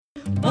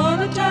On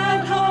a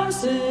tired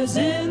horses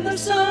in the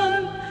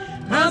sun,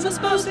 how's I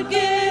supposed to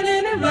get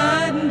any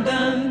riding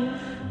done?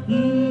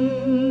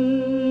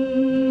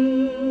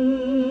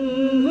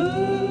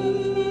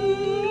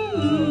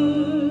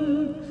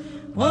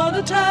 On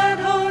a tired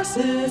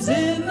horses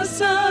in the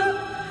sun,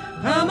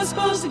 how am I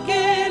supposed to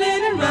get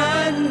any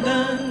riding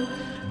done?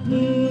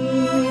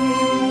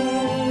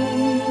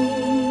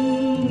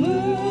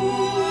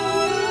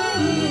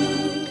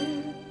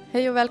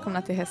 Hej och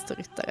välkomna till Häst och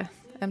ryttare,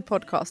 en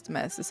podcast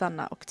med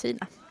Susanna och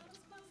Tina.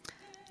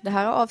 Det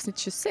här är avsnitt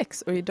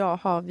 26 och idag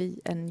har vi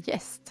en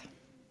gäst.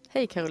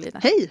 Hej Carolina.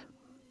 Hej!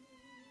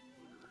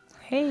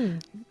 Hej.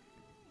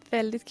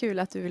 Väldigt kul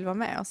att du vill vara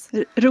med oss.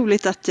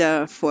 Roligt att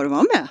jag får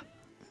vara med.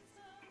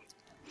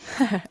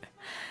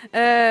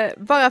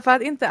 Bara för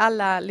att inte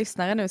alla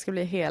lyssnare nu ska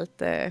bli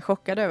helt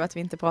chockade över att vi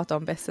inte pratar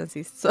om bäst sen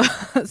sist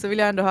så vill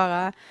jag ändå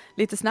höra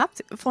lite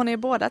snabbt från er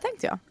båda,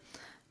 tänkte jag.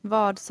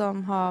 Vad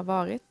som har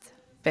varit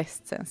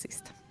bäst sen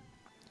sist.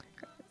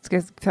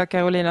 Ska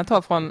Carolina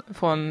ta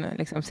från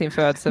liksom sin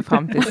födelse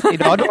fram till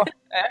idag då?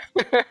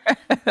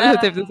 Eller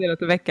typ den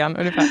senaste veckan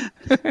ungefär.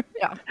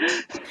 Ja.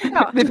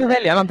 Vi får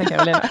välja någonting,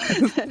 Carolina.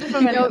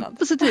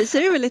 På sätt och vis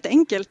är det väldigt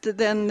enkelt.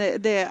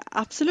 Det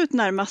absolut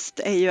närmast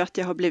är ju att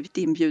jag har blivit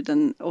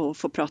inbjuden att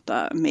få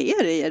prata med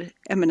er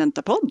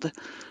eminenta podd.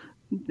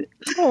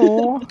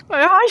 Åh,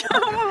 Ja,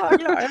 vad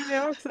glad jag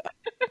blev också.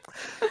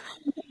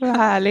 vad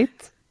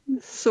härligt.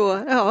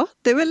 Så ja,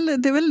 det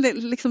är väl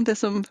liksom det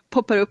som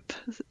poppar upp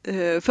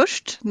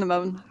först när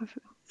man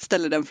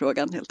ställer den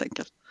frågan helt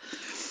enkelt.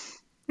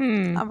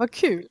 Mm. Ja, vad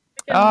kul.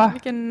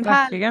 Vilken verkligen.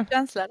 härlig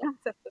känsla det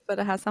sätter för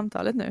det här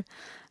samtalet nu.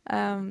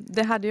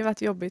 Det hade ju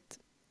varit jobbigt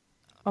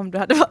om du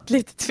hade varit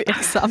lite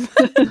tveksam.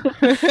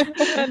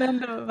 Men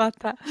ändå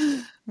varit här.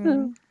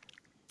 Mm.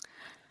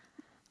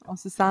 Och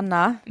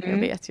Susanna, jag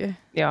vet ju.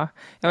 Ja,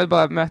 jag vill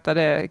bara möta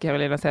det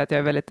Carolina säger, att jag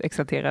är väldigt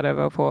exalterad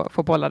över att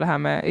få bolla det här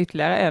med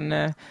ytterligare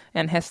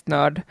en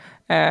hästnörd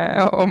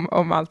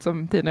om allt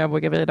som Tina och jag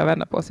brukar vrida och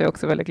vända på, så jag är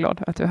också väldigt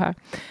glad att du är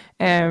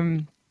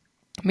här.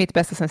 Mitt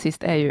bästa sen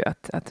sist är ju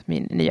att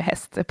min nya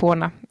häst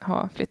Epona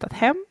har flyttat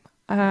hem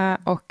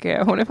och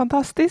hon är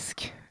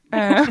fantastisk.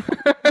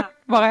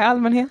 Bara i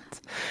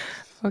allmänhet.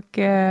 Och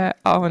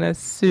hon är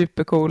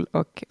supercool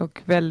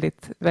och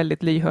väldigt,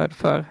 väldigt lyhörd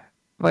för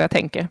vad jag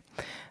tänker.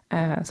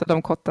 Så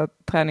de korta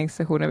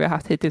träningssessioner vi har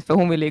haft hittills, för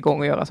hon vill igång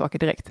och göra saker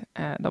direkt,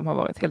 de har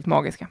varit helt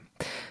magiska.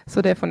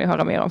 Så det får ni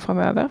höra mer om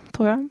framöver,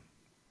 tror jag.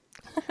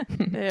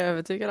 Det är jag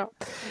övertygad om.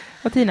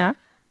 Och Tina?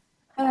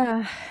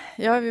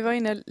 Ja, vi var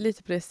inne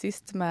lite på det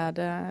sist med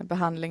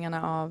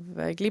behandlingarna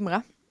av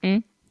Glimra.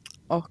 Mm.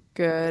 Och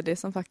det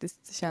som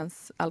faktiskt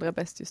känns allra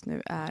bäst just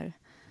nu är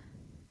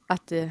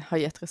att det har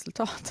gett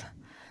resultat.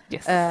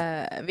 Yes.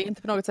 Vi är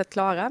inte på något sätt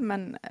klara,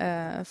 men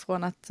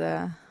från att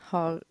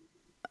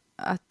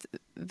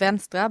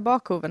vänstra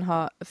bakhoven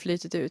har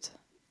flytit ut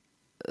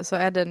så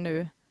är den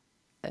nu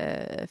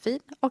fin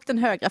och den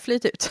högra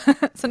flyter ut.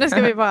 Så nu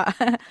ska vi bara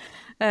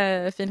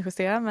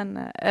finjustera,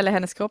 eller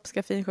hennes kropp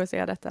ska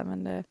finjustera detta,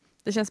 men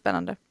det känns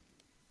spännande.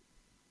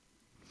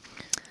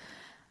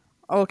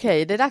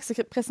 Okej, det är dags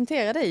att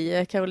presentera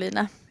dig,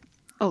 Carolina.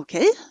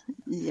 Okej,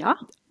 ja.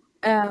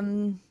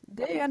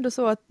 Det är ju ändå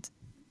så att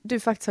du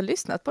faktiskt har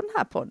lyssnat på den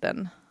här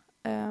podden.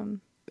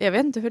 Jag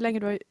vet inte hur länge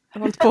du har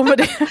hållit på med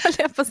det, höll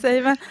jag på att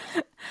säga, men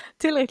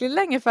tillräckligt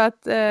länge för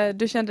att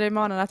du kände dig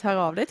manad att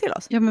höra av dig till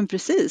oss. Ja, men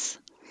precis.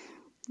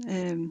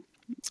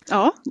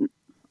 Ja.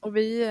 Och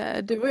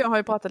du och jag har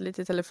ju pratat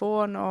lite i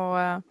telefon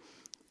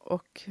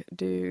och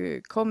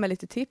du kom med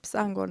lite tips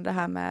angående det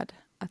här med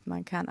att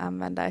man kan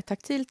använda ett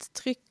taktilt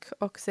tryck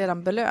och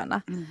sedan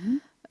belöna.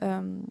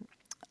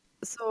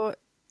 Så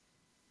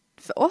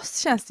för oss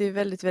känns det ju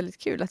väldigt, väldigt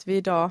kul att vi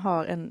idag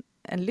har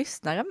en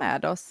lyssnare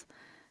med oss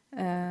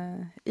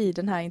i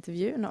den här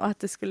intervjun, och att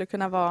det skulle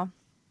kunna vara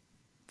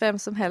vem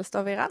som helst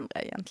av er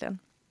andra egentligen.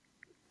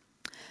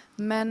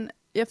 Men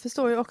jag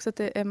förstår ju också att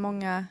det är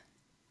många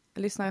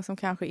lyssnare som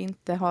kanske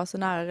inte har så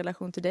nära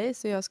relation till dig,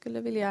 så jag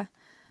skulle vilja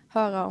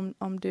höra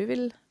om du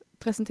vill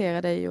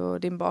presentera dig och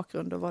din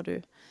bakgrund och vad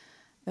du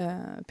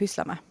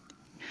pysslar med.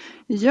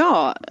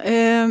 Ja,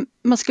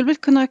 man skulle väl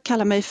kunna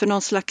kalla mig för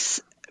någon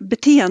slags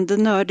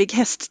beteendenördig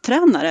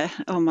hästtränare,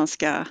 om man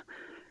ska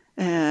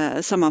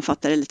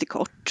sammanfatta det lite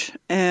kort.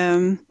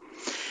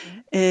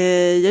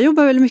 Jag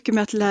jobbar väldigt mycket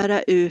med att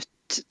lära ut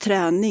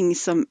träning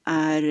som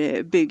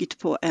är byggd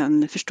på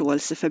en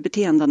förståelse för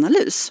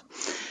beteendeanalys.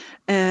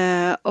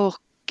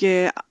 Och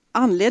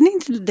anledningen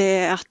till det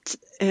är att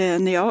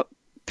när jag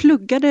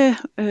pluggade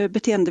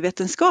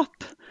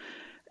beteendevetenskap,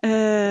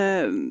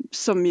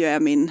 som ju är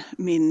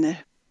min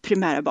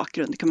primära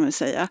bakgrund kan man väl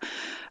säga,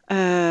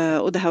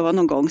 och det här var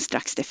någon gång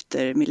strax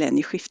efter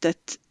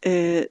millennieskiftet,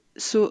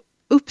 så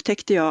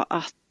upptäckte jag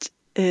att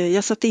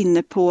jag satt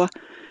inne på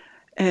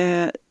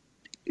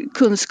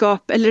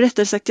kunskap, eller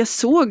rättare sagt jag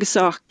såg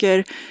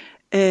saker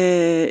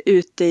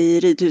ute i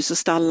ridhus och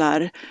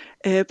stallar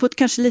på ett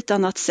kanske lite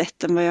annat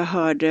sätt än vad jag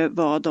hörde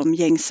vad de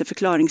gängse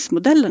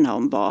förklaringsmodellerna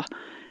om vad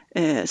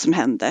som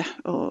hände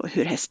och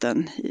hur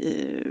hästen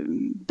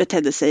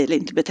betedde sig eller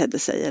inte betedde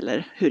sig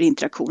eller hur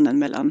interaktionen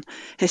mellan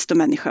häst och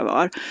människa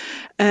var.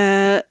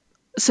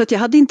 Så att jag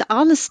hade inte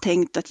alls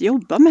tänkt att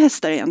jobba med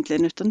hästar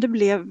egentligen, utan det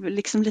blev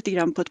liksom lite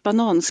grann på ett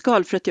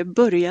bananskal för att jag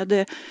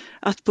började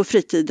att på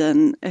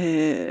fritiden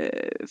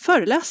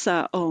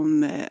föreläsa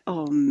om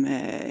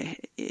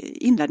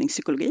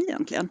inlärningspsykologi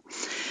egentligen.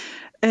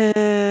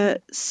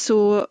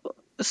 Så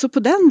på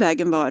den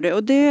vägen var det,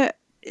 och det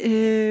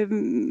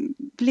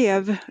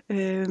blev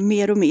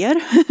mer och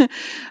mer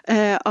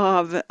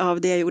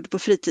av det jag gjorde på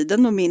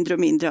fritiden och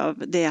mindre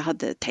av det jag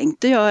hade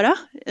tänkt att göra.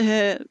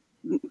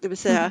 Det vill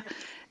säga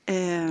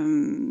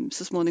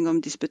så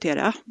småningom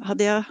disputera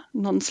hade jag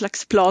någon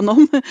slags plan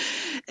om.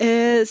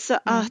 Så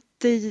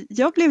att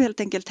jag blev helt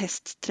enkelt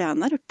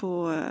hästtränare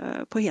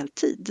på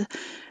heltid.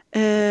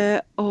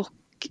 Och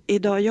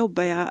idag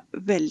jobbar jag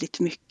väldigt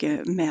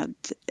mycket med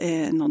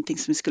någonting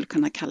som vi skulle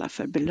kunna kalla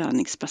för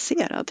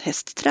belöningsbaserad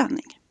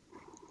hästträning.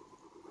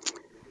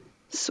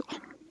 Så.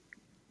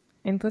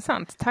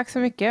 Intressant. Tack så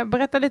mycket.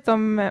 Berätta lite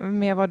om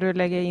mer vad du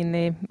lägger in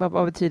i,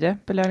 vad betyder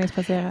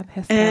belöningsbaserad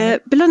hästträning?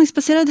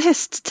 Belöningsbaserad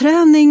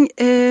hästträning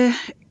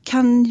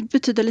kan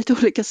betyda lite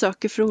olika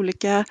saker för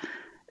olika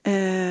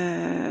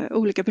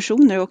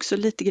personer, och också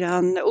lite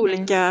grann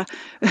olika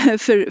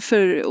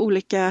för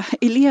olika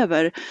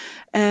elever.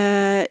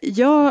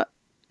 Jag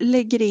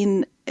lägger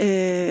in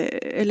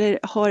eller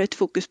har ett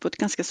fokus på ett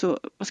ganska så,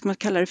 vad ska man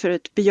kalla det för,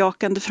 ett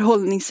bejakande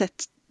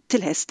förhållningssätt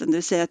till hästen. Det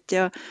vill säga att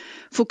jag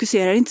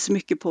fokuserar inte så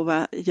mycket på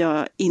vad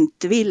jag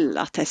inte vill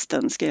att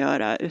hästen ska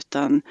göra,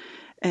 utan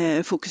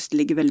fokuset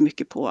ligger väldigt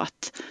mycket på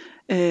att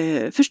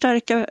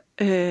förstärka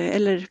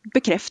eller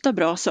bekräfta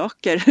bra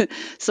saker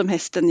som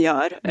hästen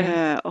gör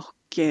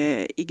och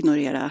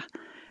ignorera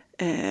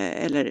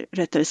eller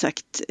rättare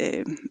sagt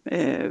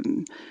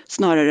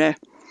snarare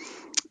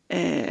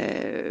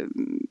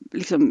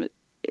liksom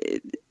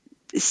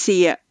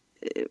se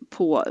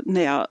på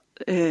när jag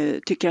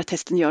tycker att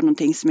hästen gör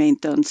någonting som jag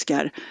inte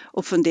önskar,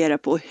 och fundera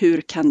på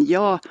hur kan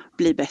jag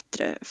bli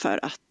bättre för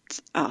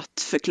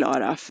att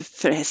förklara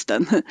för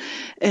hästen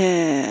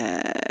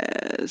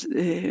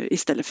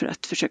istället för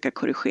att försöka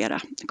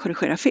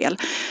korrigera fel.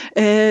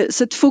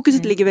 Så att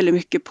fokuset ligger väldigt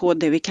mycket på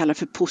det vi kallar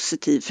för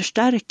positiv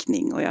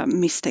förstärkning, och jag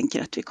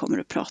misstänker att vi kommer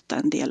att prata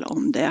en del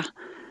om det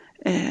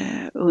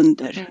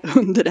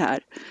under det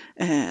här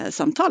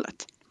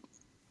samtalet.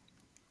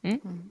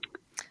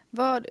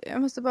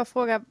 Jag måste bara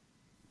fråga,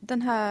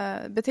 den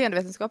här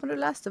beteendevetenskapen du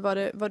läste,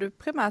 var du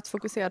primärt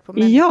fokuserad på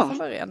människor från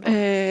början?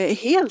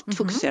 Helt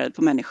fokuserad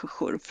på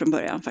människor från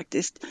början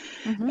faktiskt.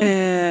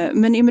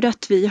 Men i och med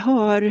att vi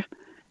har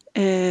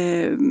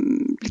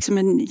liksom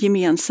en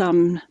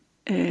gemensam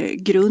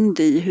grund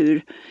i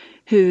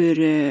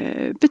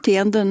hur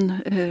beteenden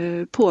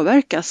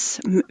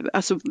påverkas.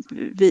 Alltså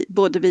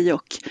både vi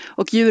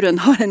och djuren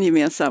har en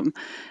gemensam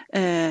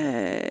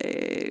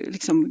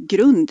liksom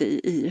grund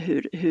i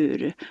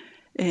hur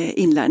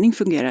inlärning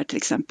fungerar till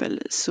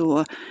exempel,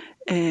 så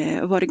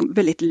var det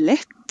väldigt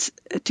lätt,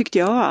 tyckte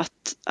jag,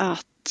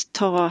 att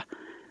ta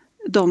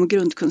de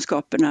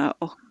grundkunskaperna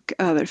och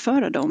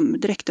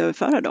direkt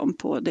överföra dem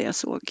på det jag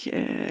såg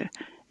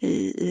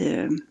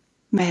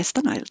med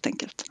hästarna helt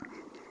enkelt.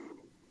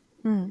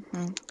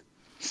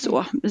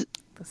 Så.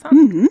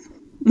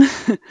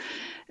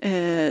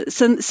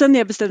 Sen när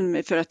jag bestämde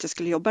mig för att jag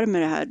skulle jobba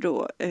med det här,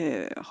 då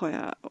har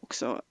jag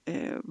också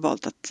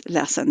valt att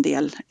läsa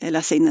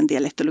in en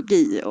del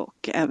etologi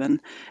och även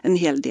en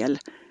hel del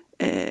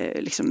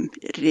liksom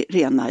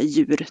rena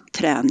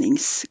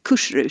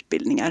djurträningskurser och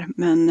utbildningar.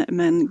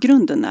 Men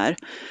grunden är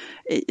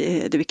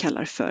det vi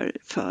kallar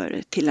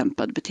för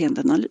tillämpad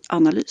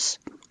beteendeanalys.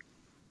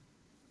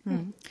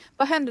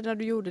 Vad hände när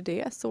du gjorde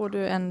det? Såg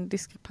du en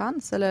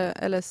diskrepans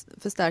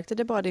eller förstärkte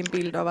det bara din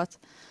bild av att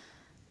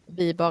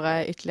vi bara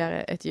är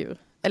ytterligare ett djur?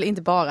 Eller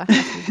inte bara,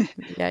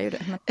 jag är ju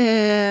det.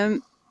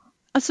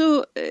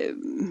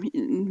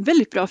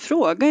 Väldigt bra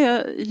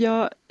fråga.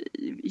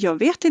 Jag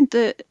vet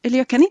inte, eller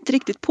jag kan inte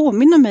riktigt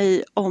påminna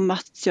mig om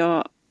att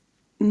jag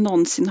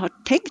någonsin har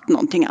tänkt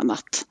någonting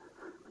annat.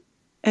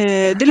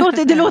 Det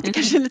låter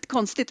kanske lite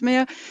konstigt,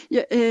 men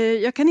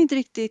jag kan inte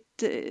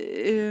riktigt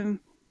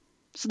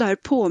sådär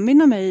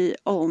påminna mig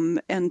om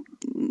en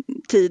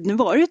tid. Nu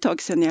var det ett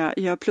tag sedan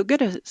jag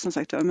pluggade, som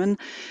sagt var, men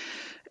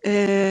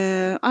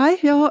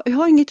jag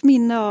har inget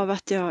minne av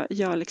att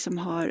jag liksom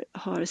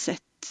har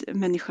sett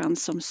människan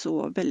som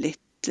så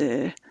väldigt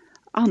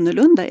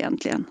annorlunda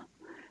egentligen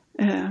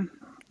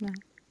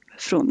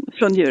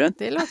från djuren.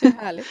 Det låter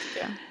härligt, tycker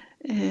jag.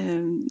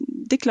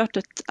 Det är klart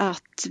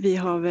att vi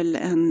har väl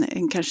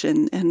kanske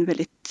en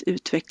väldigt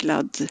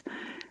utvecklad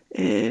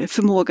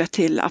förmåga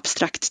till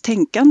abstrakt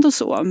tänkande och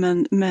så,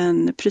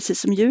 men precis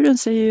som djuren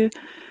så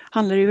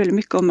handlar det ju väldigt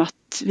mycket om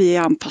att vi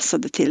är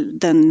anpassade till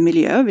den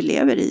miljö vi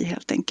lever i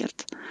helt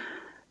enkelt.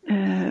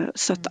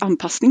 Så att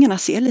anpassningarna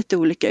ser lite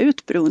olika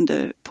ut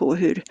beroende på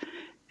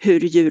hur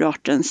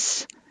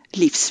djurartens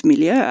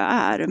livsmiljö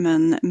är,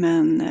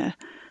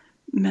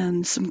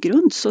 men som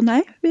grund så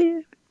nej,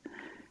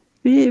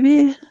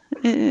 vi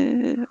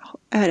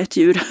är ett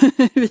djur,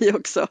 vi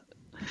också.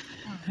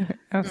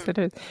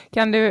 Absolut.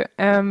 Kan du,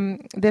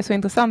 det är så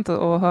intressant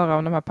att höra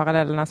om de här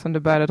parallellerna som du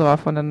började dra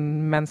från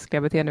den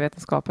mänskliga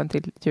beteendevetenskapen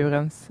till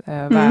djurens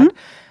värld.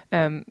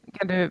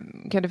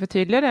 Kan du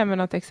förtydliga det med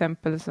något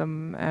exempel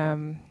som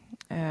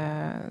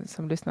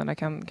lyssnarna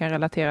kan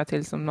relatera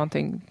till som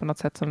någonting på något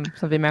sätt som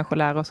vi människor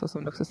lär oss och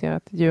som du också ser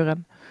att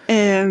djuren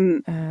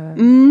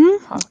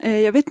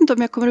jag vet inte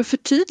om jag kommer att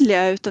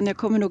förtydliga, utan jag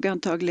kommer nog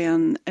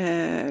antagligen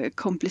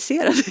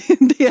komplicera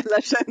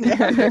delar, känner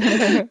jag.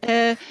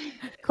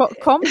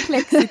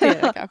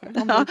 Komplexitera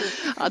kanske.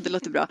 Ja, det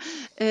låter bra.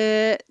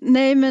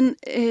 Nej, men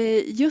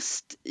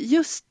just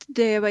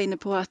det jag var inne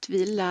på, att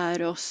vi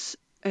lär oss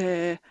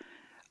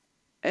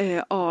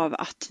av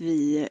att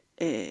vi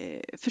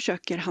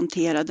försöker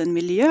hantera den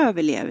miljö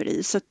vi lever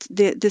i. Så att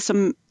det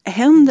som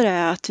händer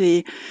är att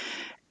vi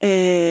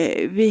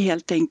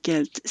helt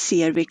enkelt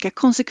ser vilka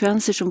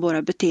konsekvenser som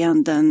våra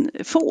beteenden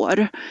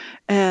får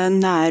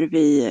när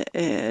vi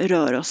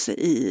rör oss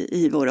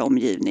i vår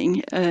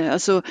omgivning.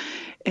 Alltså,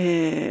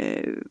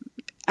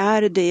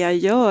 är det jag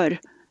gör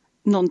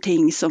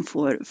någonting som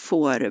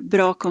får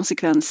bra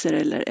konsekvenser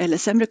eller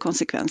sämre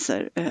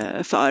konsekvenser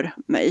för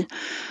mig?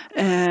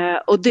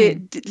 Och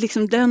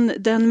liksom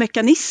den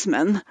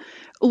mekanismen,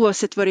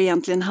 oavsett vad det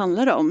egentligen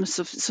handlar om,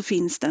 så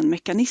finns den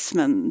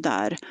mekanismen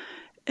där.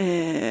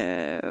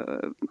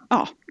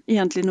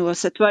 Egentligen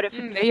oavsett vad det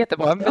är. Det är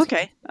jättebra.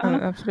 Okej.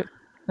 Absolut.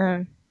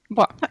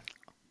 Bra.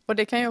 Och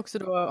det kan ju också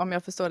då, om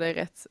jag förstår dig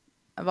rätt,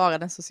 vara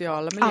den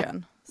sociala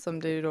miljön som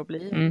det ju då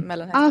blir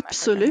mellan hästar.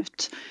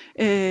 Absolut.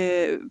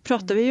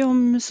 Pratar vi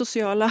om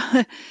sociala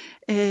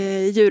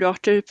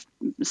djurarter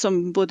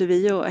som både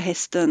vi och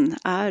hästen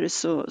är,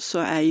 så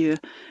är ju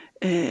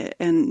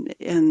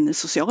en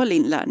social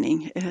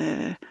inlärning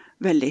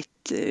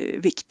väldigt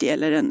viktig,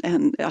 eller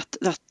att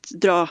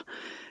dra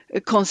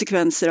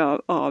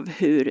konsekvenser av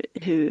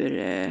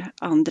hur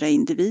andra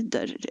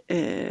individer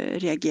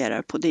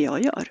reagerar på det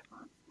jag gör.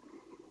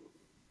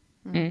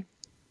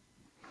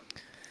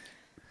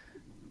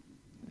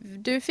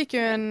 Du fick ju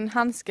en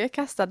handske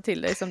kastad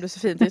till dig, som du så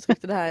fint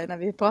uttryckte det här när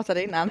vi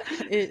pratade innan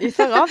i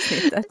förra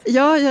avsnittet.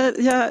 Ja,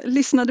 jag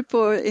lyssnade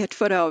på ert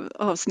förra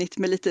avsnitt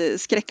med lite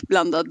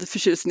skräckblandad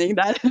förtjusning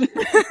där.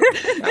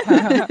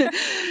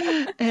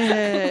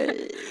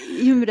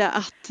 I och med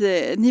att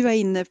ni var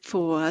inne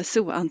på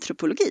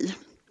zoantropologi.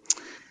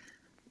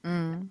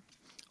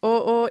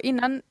 Och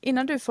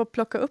innan du får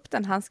plocka upp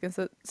den handsken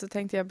så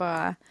tänkte jag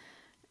bara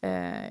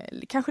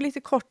kanske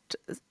lite kort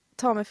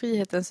ta med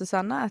friheten,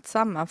 Susanna, att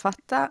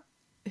sammanfatta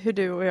hur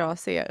du och jag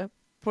ser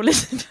på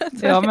livet.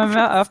 Ja, men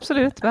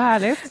absolut, vad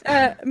härligt.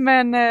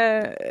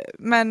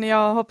 Men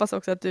jag hoppas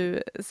också att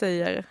du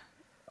säger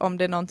om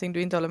det är någonting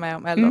du inte håller med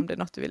om eller om det är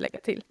något du vill lägga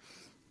till.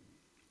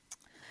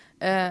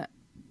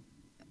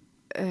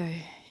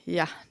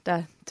 Ja,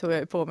 där tog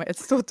jag på mig ett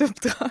stort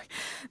uppdrag.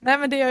 Nej,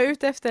 men det jag är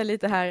ute efter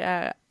lite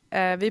här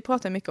är, vi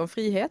pratar mycket om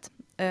frihet.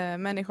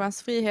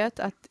 Människans frihet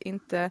att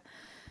inte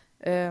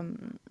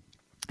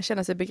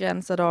känna sig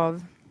begränsad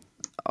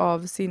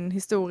av sin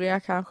historia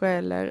kanske,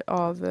 eller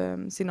av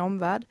sin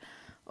omvärld.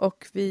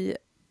 Och vi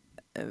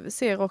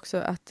ser också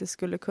att det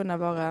skulle kunna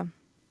vara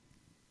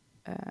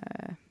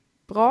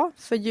bra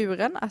för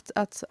djuren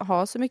att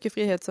ha så mycket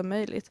frihet som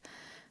möjligt.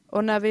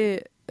 Och när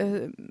vi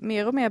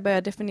mer och mer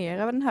börjar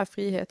definiera den här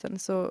friheten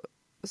så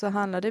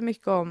handlar det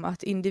mycket om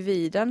att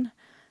individen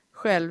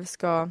själv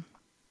ska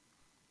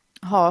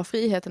ha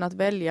friheten att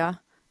välja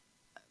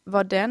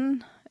vad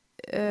den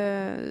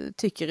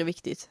tycker är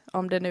viktigt.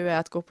 Om det nu är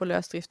att gå på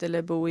lösdrift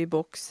eller bo i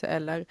box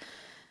eller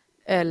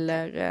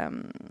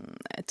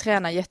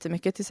träna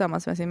jättemycket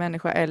tillsammans med sin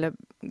människa, eller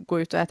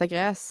gå ut och äta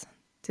gräs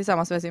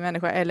tillsammans med sin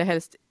människa, eller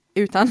helst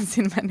utan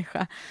sin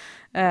människa,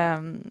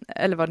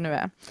 eller vad det nu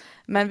är.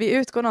 Men vi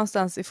utgår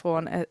någonstans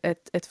ifrån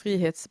ett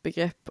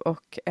frihetsbegrepp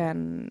och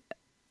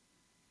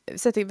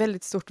sätter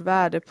väldigt stort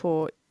värde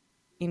på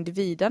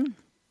individen.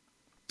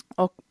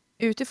 Och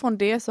utifrån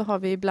det så har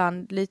vi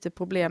ibland lite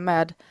problem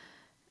med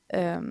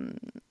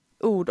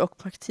ord och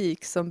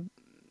praktik som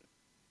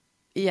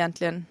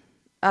egentligen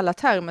alla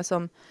termer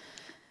som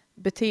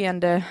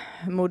beteende,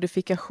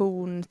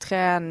 modifikation,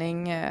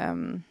 träning,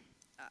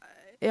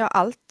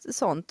 allt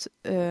sånt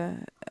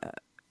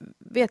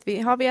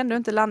har vi ändå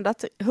inte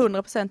landat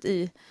 100%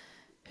 i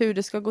hur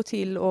det ska gå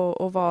till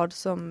och vad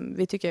som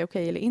vi tycker är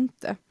okej eller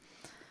inte.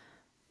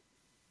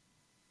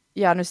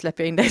 Ja, nu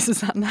släpper jag in dig,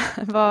 Susanna.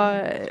 Det var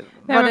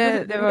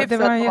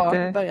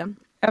en början.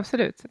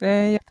 Absolut, det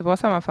är en jättebra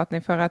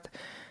sammanfattning, för att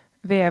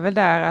vi är väl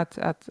där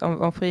att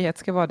om frihet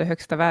ska vara det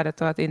högsta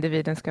värdet och att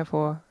individen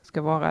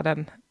ska vara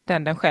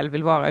den själv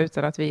vill vara,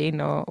 utan att vi är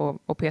inne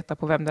och petar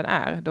på vem den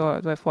är.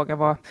 Då är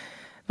frågan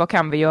vad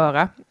kan vi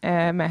göra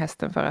med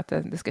hästen för att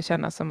det ska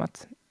kännas som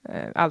att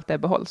allt det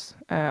behålls.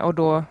 Och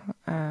då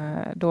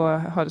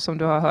som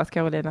du har hört,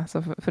 Carolina,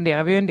 så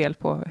funderar vi ju en del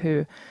på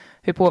hur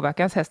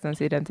påverkas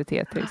hästens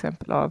identitet till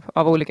exempel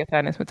av olika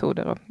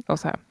träningsmetoder och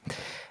så här.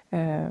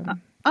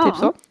 Typ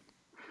så.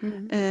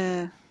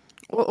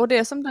 Och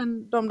det som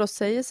de då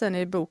säger sen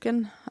i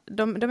boken,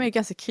 de är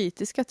ganska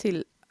kritiska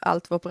till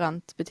allt vad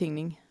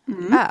operantbetingning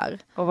är.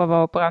 Och vad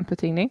var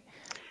operantbetingning?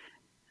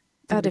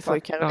 Ja, det får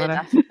ju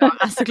Carolina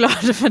förklara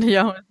såklart, för det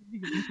gör hon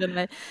inte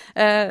mig.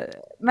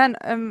 Men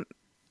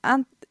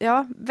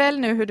välj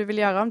nu hur du vill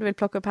göra, om du vill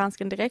plocka upp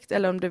handsken direkt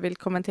eller om du vill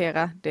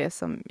kommentera det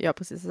som jag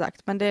precis har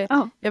sagt. Men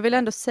jag vill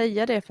ändå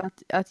säga det för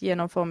att ge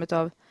någon form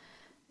av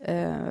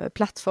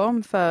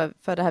plattform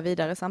för det här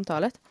vidare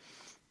samtalet.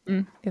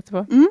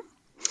 Jättebra.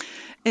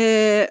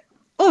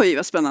 Oj,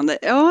 vad spännande.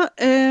 Ja,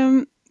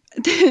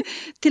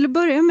 till att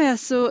börja med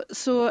så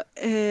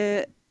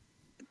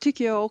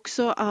tycker jag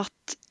också att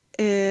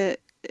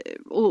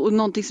och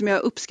någonting som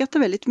jag uppskattar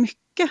väldigt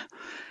mycket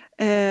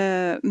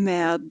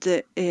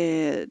med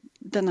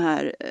den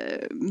här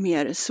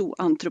mer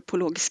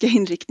zoantropologiska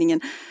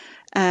inriktningen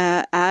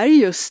är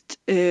just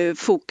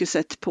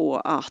fokuset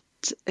på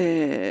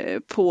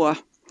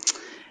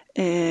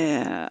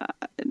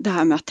det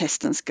här med att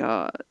hästen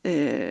ska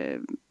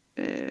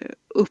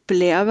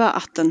uppleva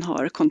att den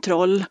har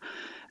kontroll,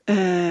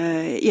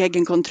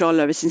 egen kontroll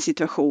över sin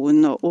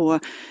situation och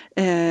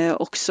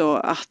också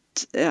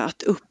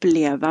att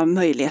uppleva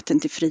möjligheten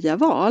till fria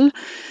val.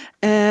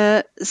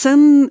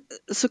 Sen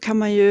så kan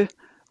man ju,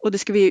 och det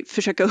ska vi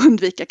försöka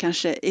undvika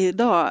kanske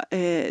idag,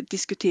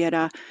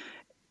 diskutera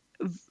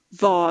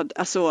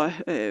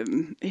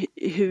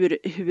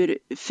hur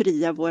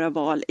fria våra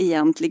val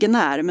egentligen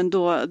är, men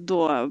då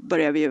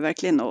börjar vi ju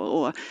verkligen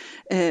att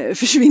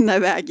försvinna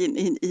iväg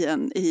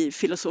in i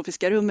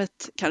filosofiska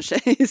rummet kanske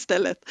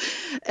istället.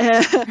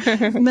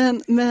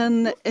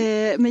 Men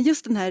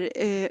just den här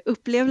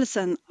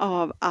upplevelsen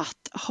av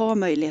att ha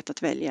möjlighet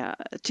att välja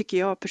tycker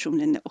jag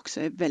personligen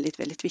också är väldigt,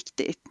 väldigt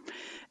viktigt.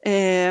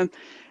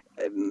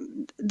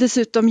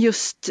 Dessutom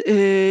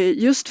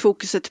just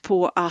fokuset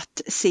på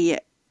att se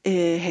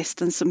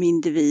hästen som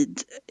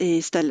individ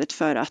istället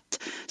för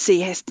att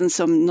se hästen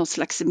som något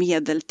slags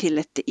medel till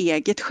ett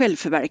eget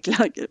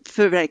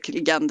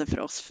självförverkligande för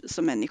oss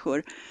som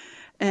människor.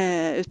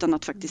 Utan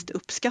att faktiskt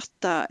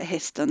uppskatta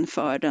hästen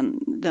för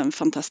den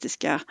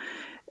fantastiska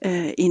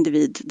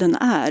individ den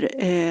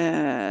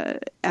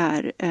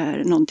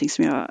är någonting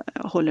som jag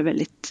håller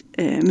väldigt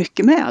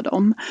mycket med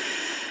om.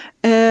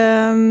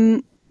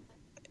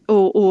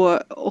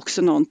 Och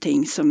också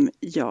någonting som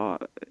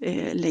jag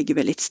lägger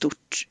väldigt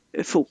stort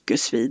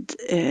fokus vid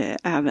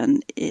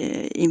även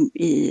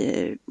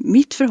i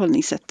mitt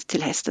förhållningssätt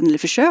till hästen, eller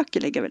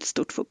försöker lägga väldigt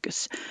stort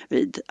fokus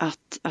vid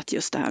att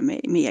just det här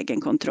med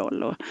egen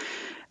kontroll och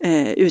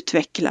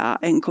utveckla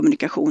en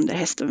kommunikation där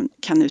hästen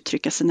kan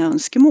uttrycka sina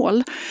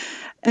önskemål.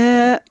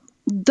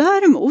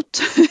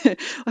 Däremot,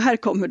 och här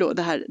kommer då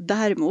det här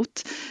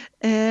däremot,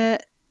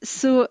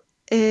 så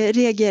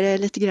reagerar jag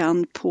lite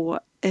grann på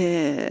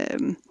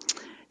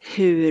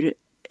hur,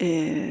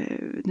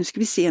 nu ska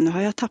vi se, nu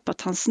har jag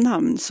tappat hans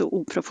namn så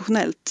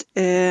oprofessionellt.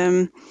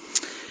 Men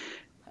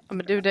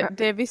du,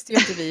 det visste ju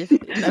inte vi.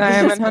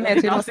 Nej, men han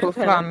heter ju något på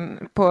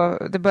Fran,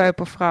 det börjar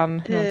på Fran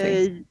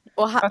någonting.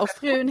 Och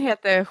frun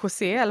heter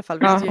José i alla fall.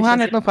 Ja, och han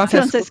heter nog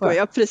Francesco.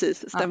 Ja,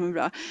 precis, stämmer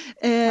bra.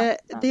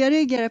 Det jag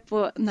reagerar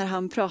på när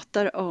han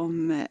pratar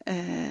om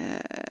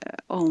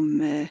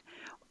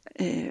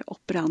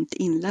operant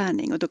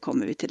inlärning, och då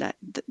kommer vi till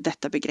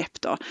detta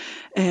begrepp då,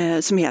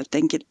 som helt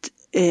enkelt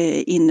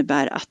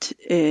innebär att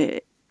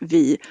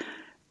vi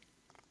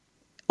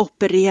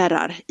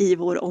opererar i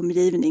vår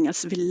omgivning,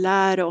 alltså vi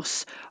lär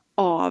oss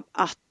av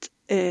att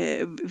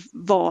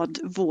vad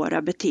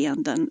våra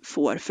beteenden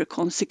får för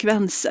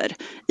konsekvenser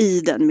i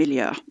den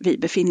miljö vi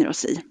befinner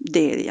oss i.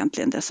 Det är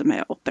egentligen det som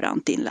är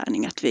operant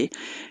inlärning, att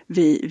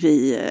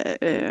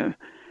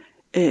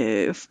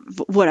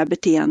våra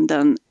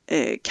beteenden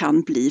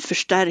kan bli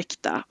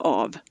förstärkta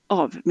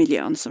av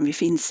miljön som vi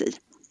finns i.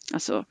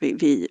 Alltså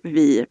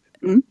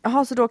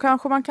Jaha, så då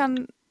kanske man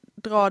kan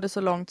dra det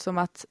så långt som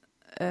att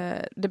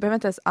det behöver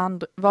inte ens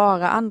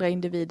vara andra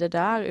individer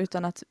där,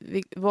 utan att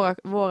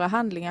våra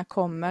handlingar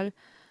kommer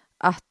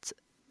att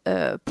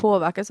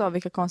påverkas av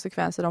vilka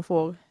konsekvenser de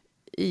får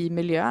i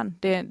miljön.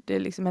 Det är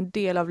liksom en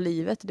del av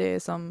livet. Det är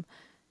som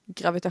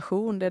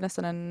gravitation. Det är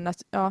nästan en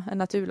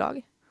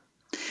naturlag.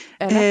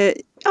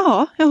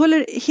 Ja, jag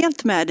håller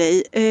helt med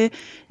dig.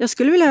 Jag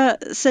skulle vilja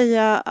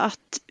säga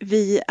att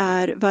vi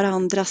är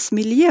varandras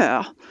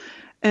miljö.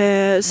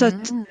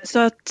 Så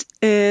att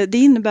det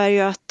innebär ju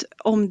att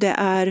om det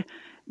är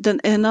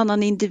en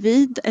annan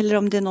individ eller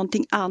om det är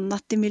någonting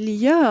annat i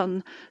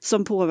miljön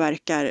som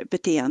påverkar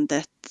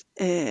beteendet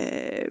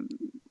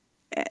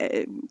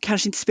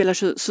kanske inte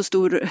spelar så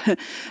stor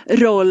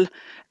roll.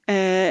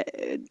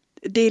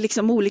 Det är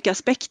liksom olika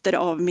aspekter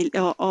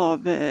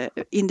av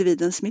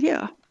individens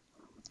miljö.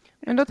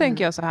 Men då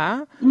tänker jag så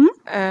här,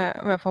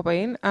 om jag får hoppa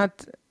in,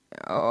 att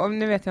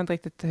nu vet jag inte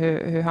riktigt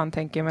hur han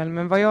tänker,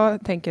 men vad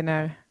jag tänker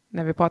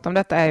när vi pratar om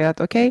detta är ju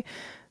att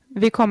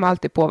vi kommer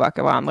alltid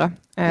påverka varandra.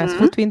 Så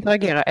fort vi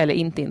interagerar eller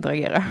inte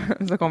interagerar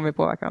så kommer vi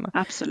påverka varandra.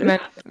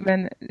 Absolut.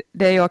 Men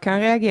det jag kan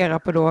reagera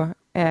på då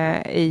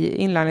i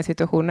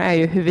inlärningssituationer är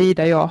ju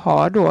huruvida jag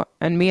har då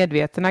en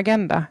medveten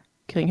agenda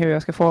kring hur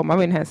jag ska forma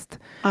min häst.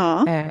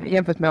 Ja.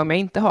 Jämfört med om jag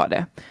inte har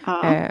det.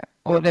 Ja.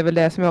 Och det är väl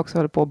det som jag också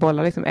håller på att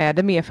bolla. Liksom, är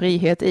det mer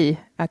frihet i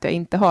att jag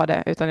inte har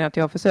det? Utan att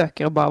jag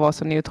försöker att bara vara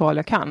så neutral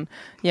jag kan.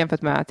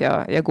 Jämfört med att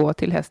jag går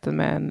till hästen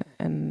med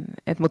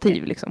ett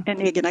motiv. Liksom.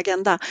 En egen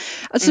agenda.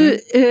 Alltså,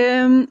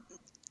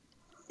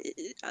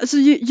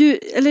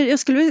 eller jag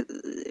skulle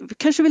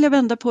kanske vilja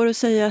vända på det och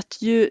säga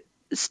att ju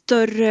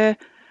större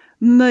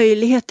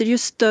möjligheter, ju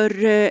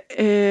större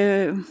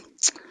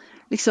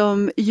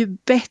liksom, ju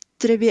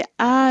bättre vi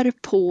är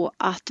på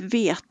att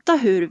veta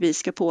hur vi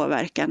ska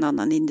påverka en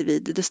annan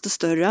individ, desto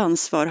större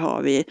ansvar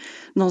har vi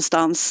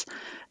någonstans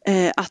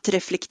att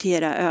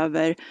reflektera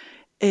över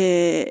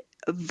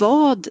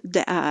vad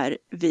det är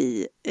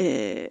vi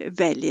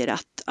väljer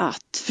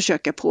att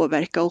försöka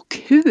påverka och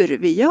hur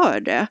vi gör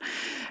det.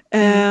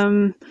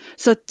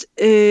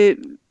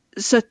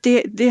 Så att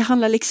det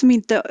handlar liksom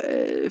inte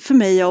för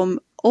mig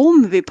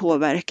om vi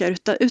påverkar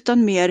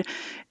utan mer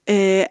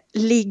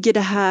ligger det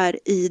här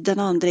i den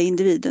andra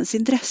individens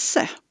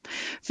intresse.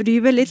 För det är ju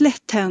väldigt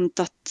lätt hänt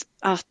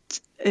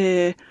att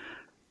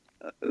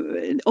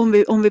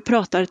om vi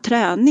pratar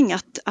träning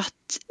att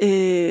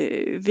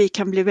vi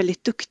kan bli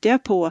väldigt duktiga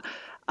på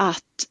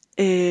att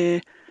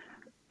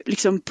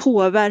liksom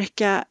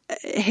påverka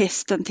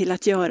hästen till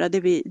att göra det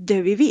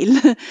vi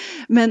vill.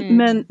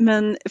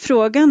 Men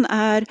frågan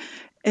är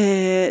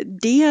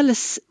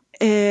dels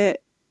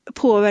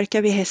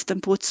påverkar vi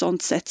hästen på ett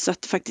sådant sätt så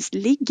att det faktiskt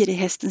ligger i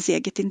hästens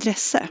eget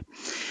intresse.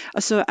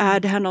 Alltså är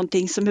det här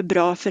någonting som är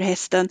bra för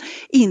hästen,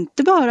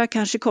 inte bara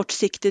kanske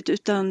kortsiktigt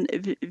utan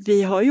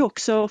vi har ju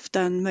också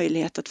ofta en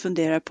möjlighet att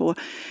fundera på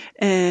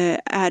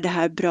är det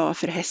här bra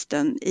för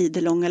hästen i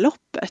det långa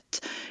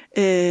loppet?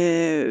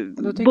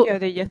 Då tycker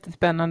jag det är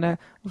jättespännande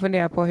att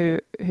fundera på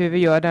hur vi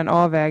gör den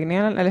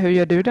avvägningen, eller hur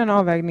gör du den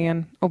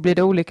avvägningen och blir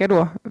det olika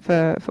då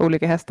för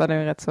olika hästar? Det är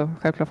en rätt så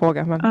självklar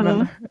fråga,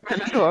 men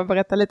då,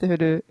 berätta lite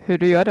hur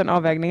du gör den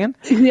avvägningen.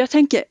 Jag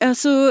tänker,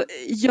 alltså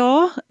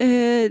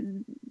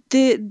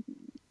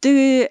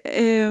det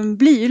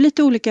blir ju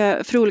lite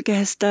olika för olika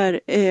hästar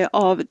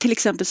av till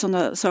exempel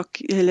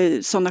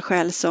sådana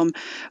skäl som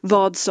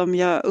vad som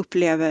jag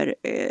upplever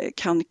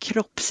kan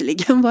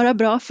kroppsligen vara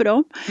bra för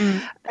dem.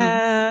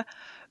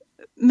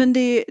 Men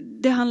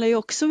det handlar ju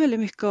också väldigt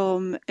mycket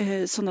om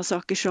sådana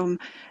saker som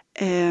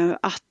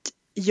att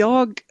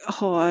jag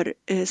har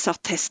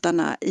satt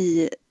hästarna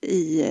i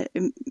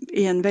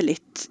en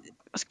väldigt,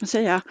 vad ska man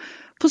säga,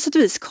 på sätt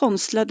och vis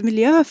konstlad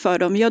miljö för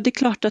dem. Ja, det är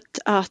klart att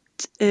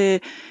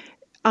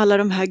alla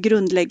de här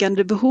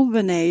grundläggande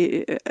behoven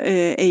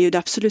är ju det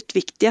absolut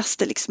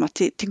viktigaste, liksom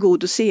att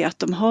tillgodose att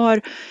de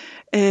har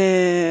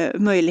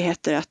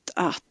möjligheter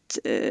att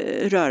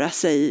röra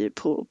sig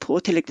på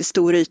tillräckligt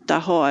stor yta,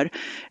 har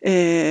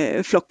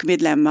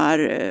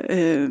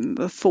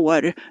flockmedlemmar,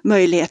 får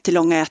möjlighet till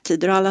långa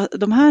ättider och alla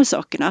de här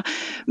sakerna.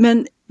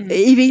 Men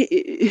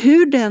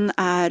hur den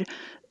är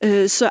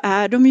så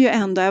är de ju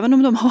ändå, även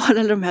om de har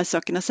alla de här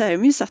sakerna, så är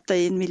de ju satta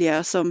i en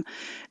miljö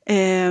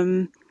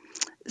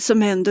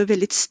som ändå är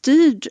väldigt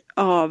styrd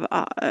av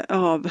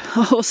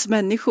oss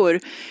människor.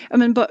 Ja,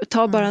 men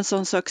ta bara en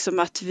sån sak som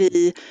att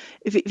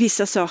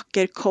vissa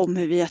saker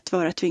kommer vi att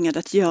vara tvingade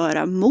att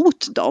göra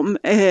mot dem.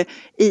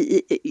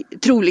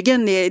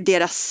 Troligen i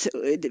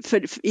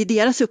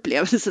deras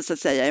upplevelse så att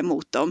säga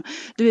emot dem.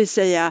 Det vill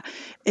säga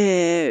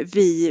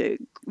vi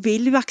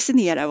vill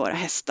vaccinera våra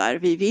hästar.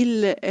 Vi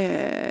vill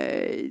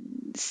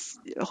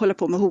hålla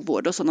på med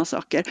hovvård och sådana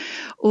saker.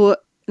 Och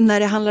när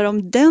det handlar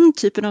om den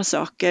typen av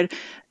saker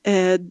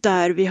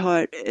där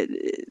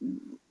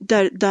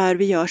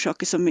vi gör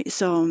saker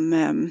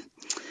som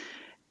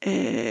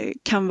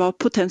kan vara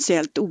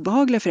potentiellt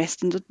obehagliga för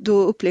hästen,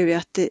 då upplever jag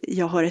att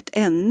jag har ett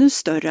ännu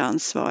större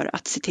ansvar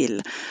att se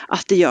till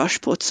att det görs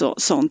på ett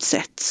sådant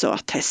sätt så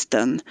att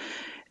hästen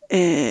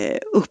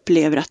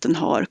upplever att den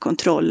har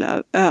kontroll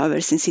över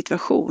sin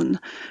situation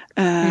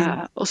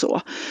och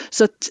så.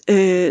 Så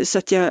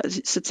att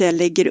jag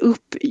lägger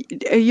upp,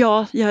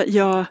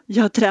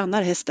 jag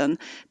tränar hästen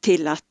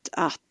till att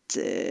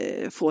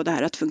få det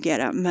här att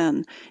fungera,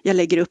 men jag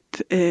lägger upp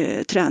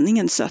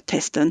träningen så att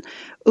hästen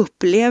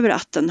upplever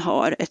att den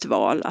har ett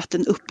val, att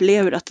den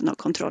upplever att den har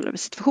kontroll över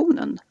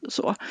situationen och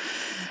så.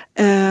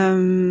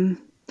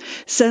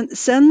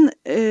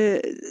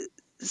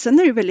 Sen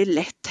är det väldigt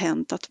lätt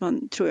hänt att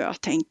man, tror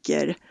jag,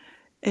 tänker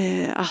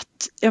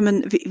att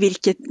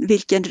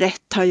vilken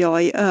rätt har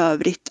jag i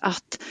övrigt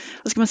att,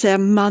 vad ska man säga,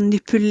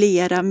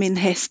 manipulera min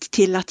häst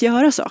till att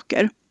göra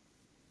saker.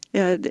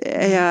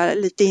 Är jag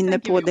lite inne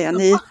på det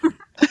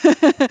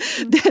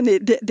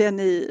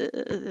ni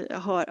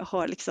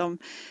har liksom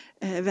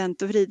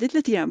vänt och vridit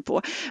lite grann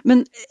på.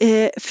 Men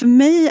för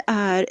mig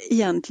är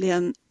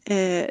egentligen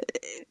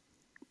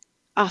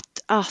att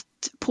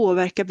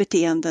påverka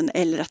beteenden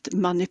eller att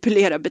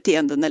manipulera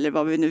beteenden eller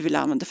vad vi nu vill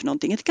använda för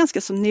någonting, ett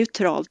ganska så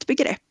neutralt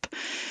begrepp.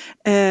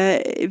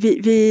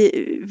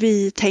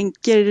 Vi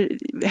tänker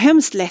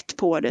hemskt lätt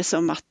på det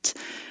som att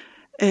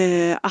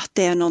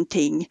det är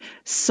någonting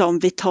som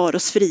vi tar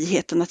oss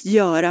friheten att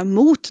göra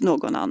mot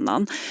någon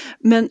annan.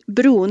 Men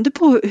beroende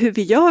på hur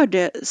vi gör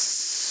det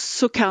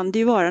så kan det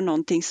ju vara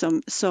någonting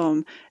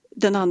som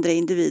den andra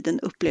individen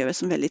upplever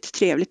som väldigt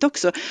trevligt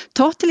också.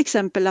 Ta till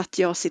exempel att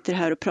jag sitter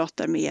här och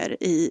pratar med er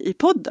i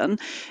podden.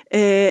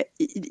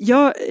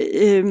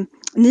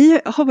 Ni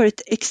har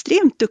varit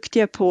extremt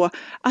duktiga på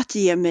att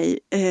ge mig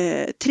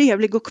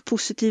trevlig och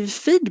positiv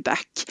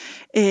feedback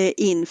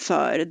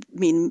inför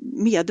min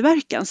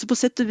medverkan. Så på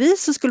sätt och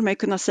vis så skulle man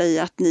kunna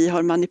säga att ni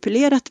har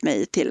manipulerat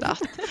mig till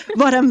att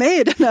vara med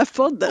i den här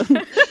podden.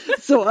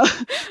 Så,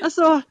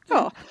 alltså,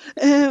 ja.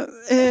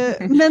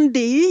 Men det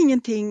är ju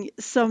ingenting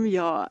som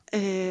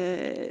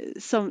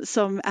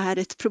som är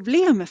ett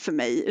problem för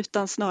mig,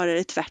 utan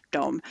snarare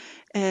tvärtom.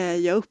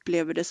 Jag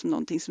upplever det som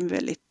någonting som är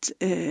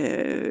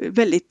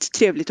väldigt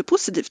trevligt och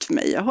positivt för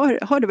mig. Jag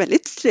har det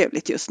väldigt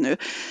trevligt just nu.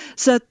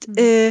 Så att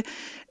det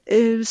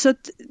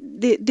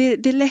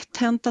är lätt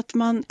hänt att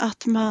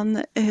man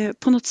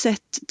på något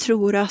sätt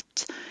tror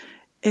att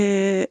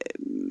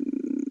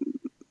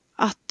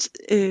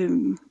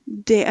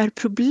det är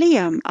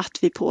problem att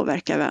vi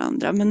påverkar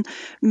varandra.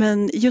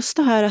 Men just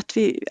det här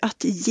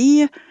att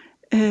ge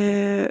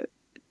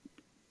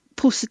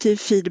positiv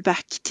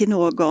feedback till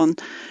någon,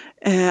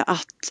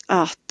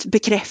 att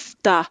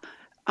bekräfta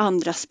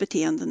andras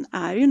beteenden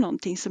är ju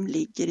någonting som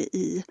ligger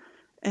i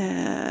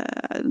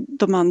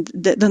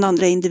den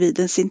andra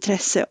individens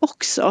intresse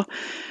också.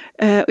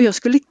 Och jag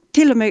skulle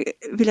till och med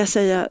vilja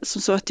säga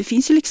som så att det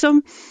finns ju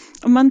liksom,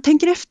 om man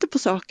tänker efter på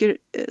saker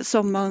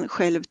som man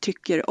själv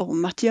tycker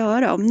om att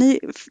göra, om ni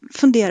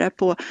funderar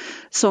på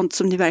sånt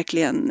som ni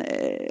verkligen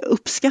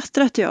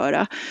uppskattar att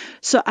göra,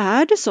 så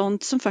är det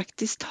sånt som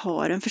faktiskt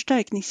har en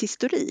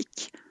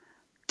förstärkningshistorik.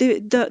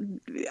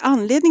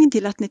 Anledningen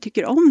till att ni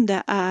tycker om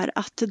det är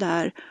att det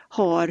där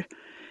har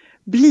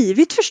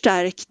blivit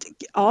förstärkt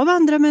av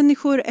andra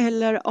människor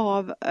eller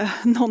av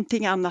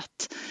någonting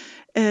annat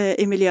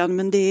i miljön,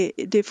 men det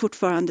är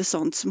fortfarande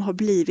sånt som har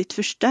blivit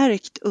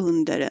förstärkt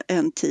under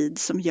en tid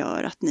som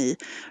gör att ni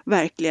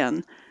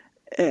verkligen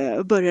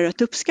börjar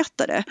att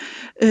uppskatta det.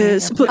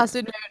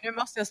 Alltså nu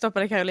måste jag stoppa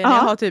dig, Carolina. Ja.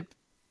 Jag har typ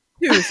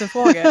 1000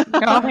 frågor.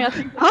 Ja, men jag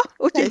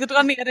tänkte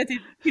dra ner det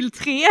till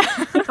 3.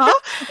 Ja,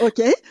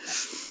 okej.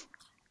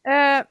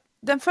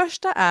 Den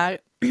första är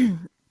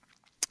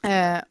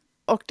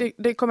och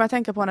det kommer jag att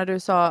tänka på när du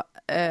sa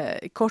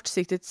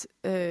kortsiktigt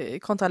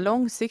kontra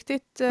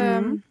långsiktigt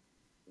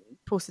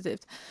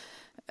positivt.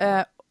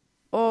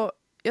 Och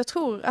jag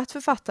tror att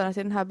författarna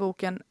till den här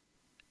boken,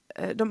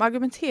 de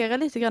argumenterar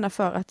lite grann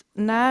för att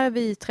när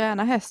vi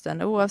tränar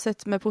hästen,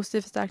 oavsett med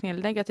positiv förstärkning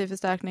eller negativ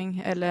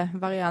förstärkning eller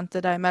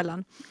varianter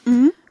däremellan,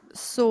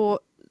 så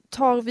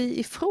tar vi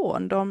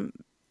ifrån dem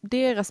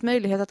deras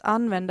möjlighet att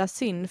använda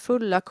sin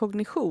fulla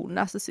kognition,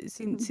 alltså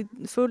sin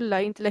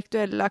fulla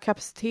intellektuella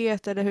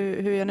kapacitet, eller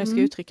hur jag nu ska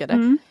uttrycka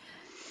det.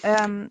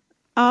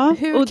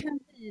 Hur kan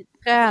vi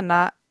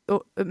träna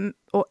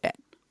och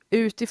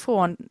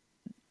utifrån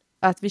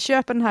att vi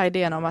köper den här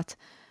idén om att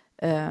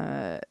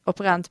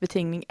operant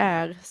betingning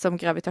är som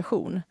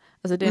gravitation,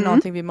 alltså det är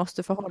någonting vi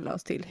måste förhålla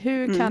oss till.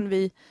 Hur kan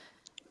vi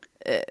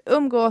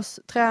umgås,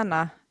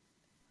 träna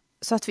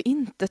så att vi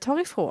inte tar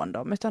ifrån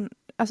dem, utan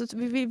alltså,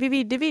 det vill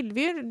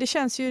vi ju, det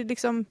känns ju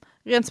liksom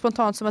rent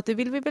spontant som att det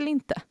vill vi väl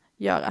inte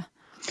göra.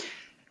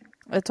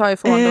 Ta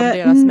ifrån dem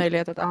deras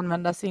möjlighet att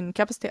använda sin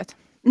kapacitet.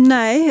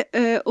 Nej,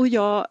 och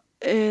jag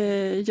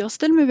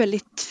ställer mig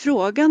väldigt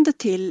frågande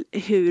till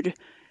hur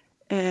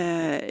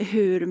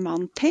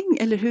man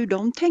tänker, eller hur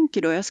de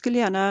tänker då. Jag skulle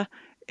gärna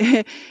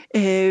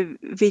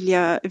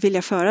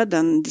vilja föra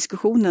den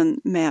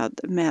diskussionen med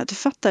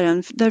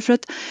författaren, därför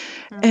att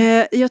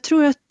jag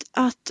tror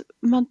att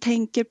man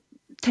tänker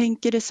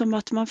det som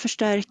att man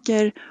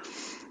förstärker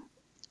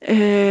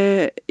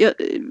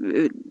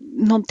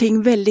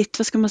någonting väldigt,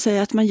 vad ska man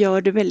säga, att man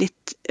gör det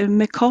väldigt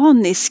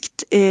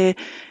mekaniskt,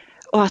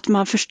 och att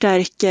man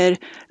förstärker,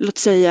 låt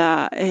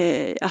säga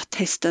att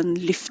hästen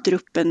lyfter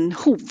upp en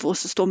hov och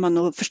så står man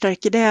och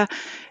förstärker det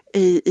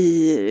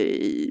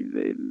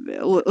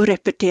och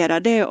repeterar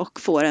det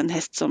och får en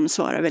häst som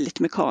svarar väldigt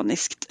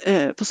mekaniskt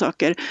på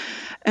saker.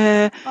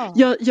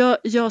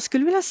 Jag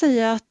skulle vilja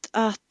säga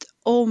att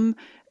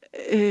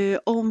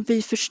om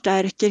vi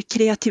förstärker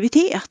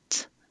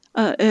kreativitet,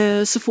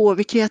 så får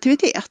vi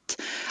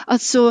kreativitet.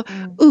 Alltså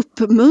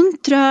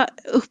uppmuntra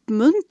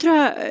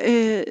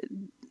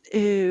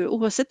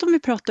oavsett om vi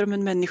pratar om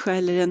en människa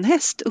eller en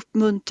häst,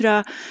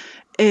 uppmuntra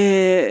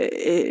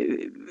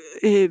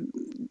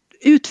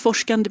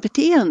utforskande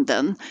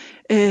beteenden,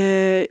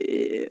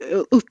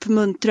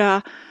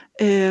 uppmuntra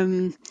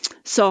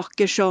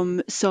saker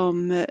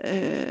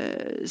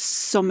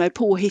som är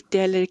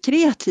påhittiga eller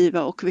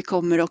kreativa, och vi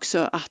kommer också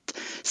att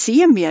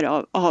se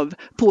mer av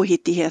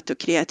påhittighet och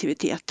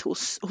kreativitet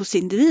hos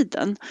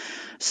individen.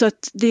 Så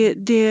att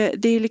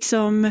det är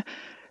liksom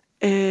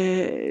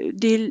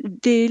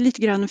det är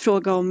lite grann en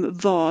fråga om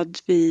vad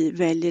vi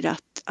väljer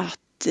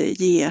att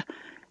ge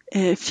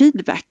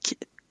feedback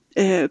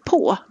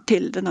på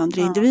till den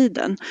andra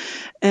individen.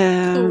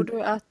 Tror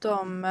du att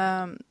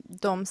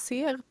de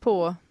ser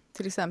på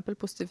till exempel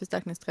positiv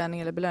förstärkningsträning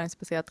eller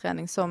belöningsbaserad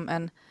träning som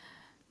en,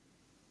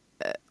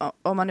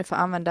 om man nu får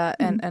använda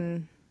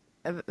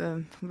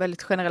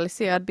väldigt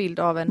generaliserad bild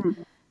av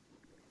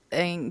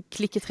en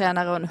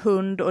klickertränare och en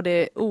hund, och det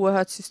är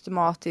oerhört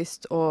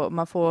systematiskt och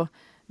man får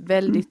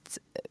väldigt,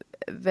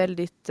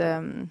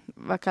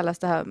 vad kallas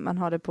det här, man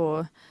har det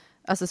på,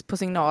 alltså på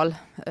signal,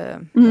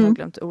 jag har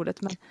glömt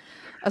ordet, men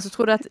alltså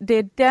tror du att det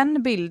är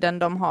den bilden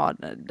de har?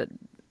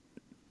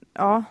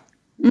 Ja,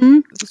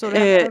 förstår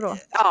du då?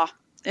 Ja,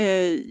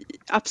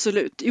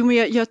 absolut. Jo,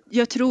 men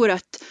jag tror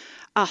att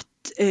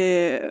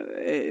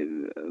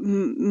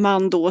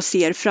man då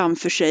ser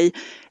framför sig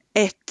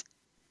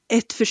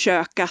ett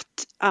försök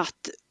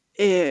att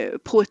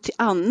på ett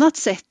annat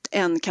sätt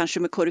än kanske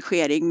med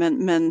korrigering,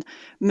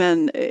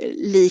 men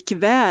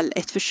likväl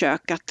ett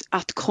försök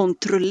att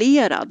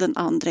kontrollera den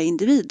andra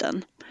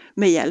individen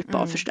med hjälp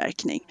av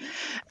förstärkning.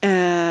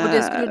 Och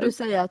det skulle du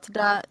säga att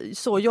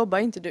så jobbar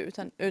inte du,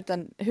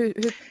 utan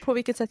på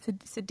vilket sätt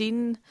ser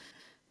din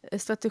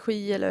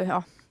strategi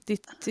eller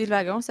ditt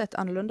tillvägagångssätt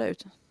annorlunda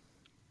ut?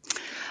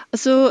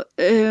 Alltså,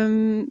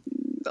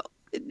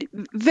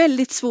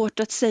 väldigt svårt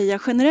att säga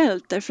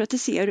generellt, därför att det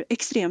ser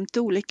extremt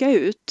olika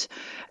ut.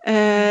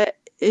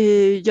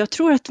 Jag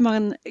tror att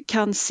man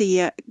kan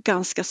se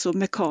ganska så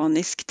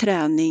mekanisk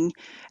träning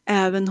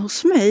även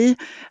hos mig,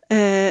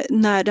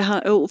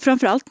 och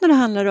framförallt när det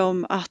handlar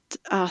om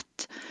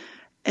att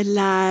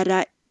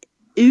lära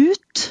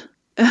ut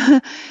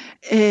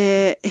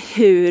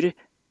hur,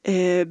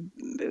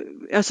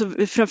 alltså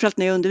framförallt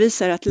när jag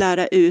undervisar, att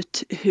lära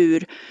ut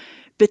hur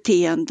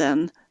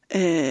beteenden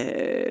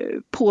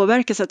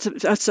påverkas,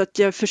 alltså att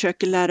jag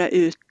försöker lära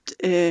ut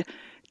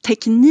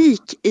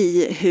teknik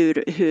i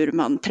hur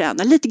man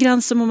tränar. Lite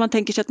grann som om man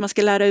tänker sig att man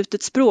ska lära ut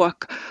ett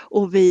språk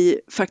och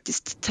vi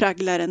faktiskt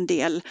tragglar en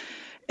del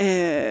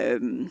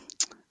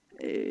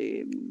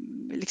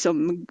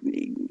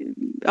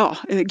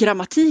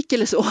grammatik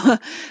eller så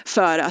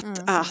för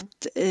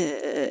att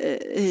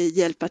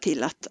hjälpa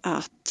till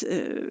att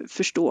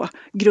förstå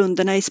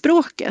grunderna i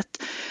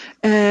språket.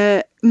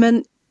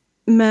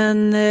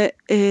 Men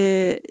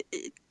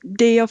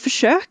det jag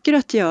försöker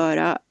att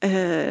göra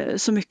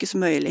så mycket som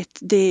möjligt,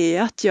 det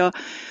är att jag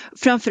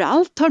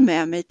framförallt tar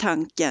med mig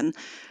tanken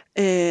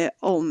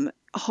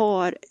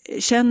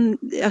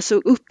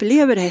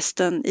upplever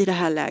hästen i det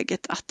här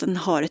läget att den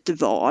har ett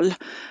val.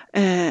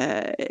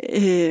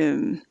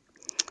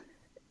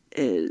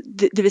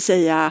 Det vill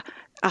säga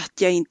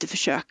att jag inte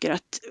försöker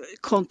att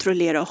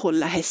kontrollera och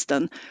hålla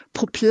hästen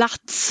på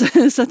plats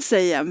så att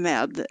säga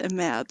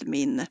med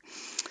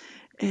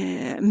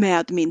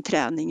min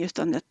träning,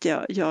 utan att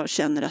jag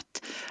känner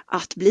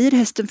att blir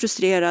hästen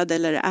frustrerad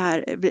eller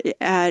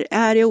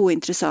är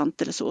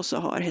ointressant eller så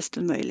har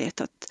hästen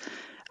möjlighet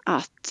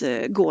att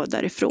gå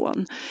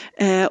därifrån.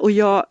 Och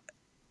jag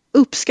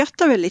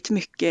uppskattar väldigt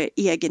mycket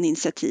egen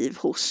initiativ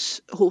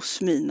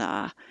hos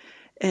mina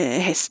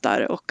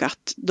hästar, och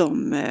att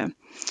de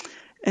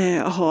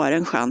har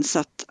en chans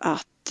att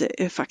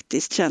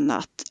faktiskt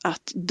känna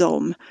att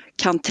de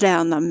kan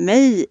träna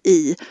mig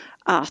i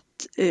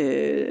att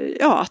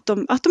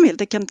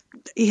de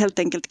helt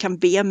enkelt kan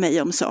be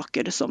mig om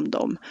saker som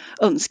de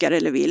önskar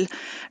eller vill.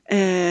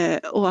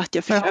 Och att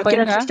jag försöker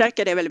att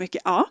förstärka det väldigt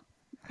mycket. Ja,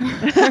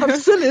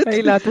 absolut. Jag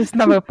gillar att du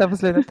snabbar upp där på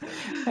slutet.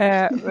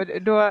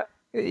 Då,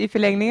 i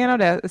förlängningen av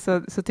det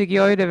så tycker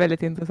jag ju det är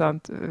väldigt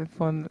intressant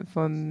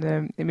från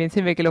min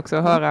synvinkel också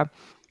att höra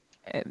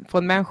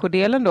från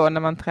människodelen då,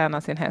 när man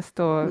tränar sin häst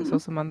och så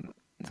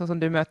som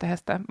du möter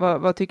hästar.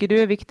 Vad tycker du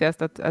är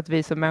viktigast att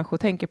vi som människor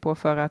tänker på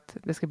för att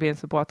det ska bli en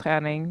så bra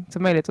träning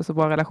som möjligt och så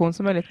bra relation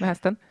som möjligt med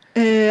hästen?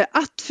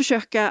 Att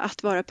försöka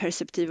att vara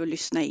perceptiv och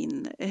lyssna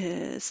in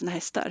sina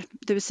hästar.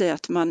 Det vill säga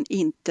att man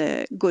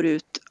inte går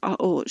ut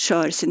och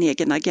kör sin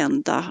egen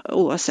agenda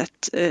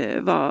oavsett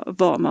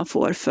vad man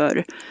får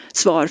för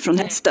svar från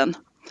hästen.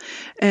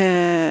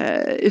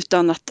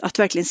 Utan att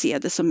verkligen se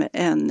det som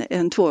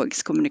en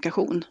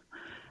tvåvägskommunikation.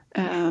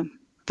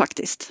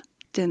 Faktiskt.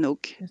 Det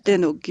är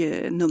nog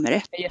nummer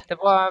 1.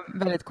 Jättebra,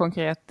 väldigt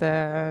konkret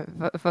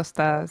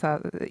första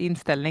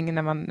inställning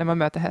när man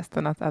möter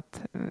hästen,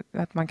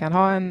 att man kan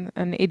ha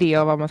en idé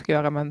av vad man ska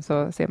göra, men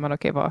så ser man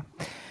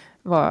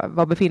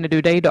vad befinner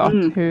du dig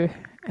idag? Hur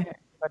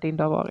har din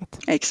dag varit?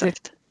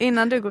 Exakt.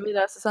 Innan du går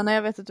vidare, Susanna,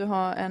 jag vet att du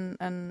har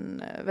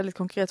en väldigt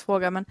konkret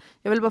fråga, men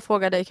jag vill bara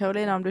fråga dig,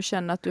 Carolina, om du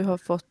känner att du har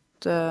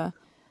fått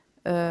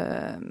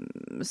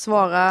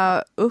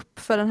svara upp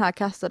för den här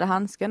kastade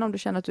handsken, om du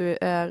känner att du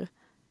är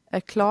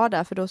klar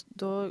där, för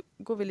då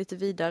går vi lite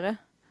vidare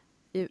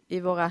i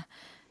våra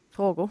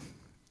frågor.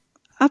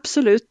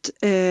 Absolut.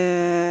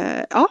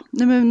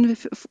 Men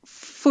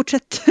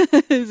fortsätt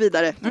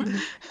vidare.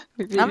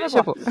 Vi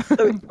kör på.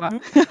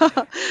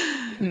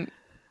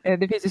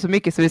 Det finns ju så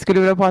mycket så vi skulle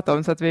vilja prata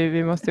om, så att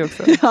vi måste ju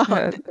också.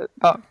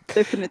 Ja,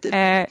 definitivt.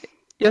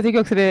 Jag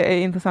tycker också det är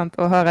intressant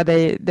att höra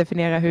dig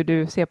definiera hur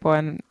du ser på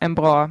en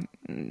bra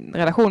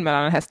relation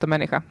mellan en häst och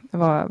människa.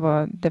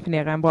 Vad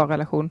definierar en bra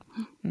relation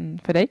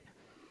för dig?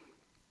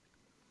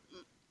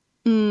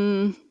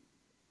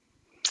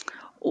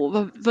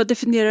 Och vad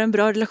definierar en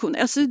bra relation?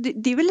 Alltså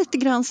det är väl lite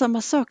grann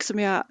samma sak som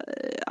jag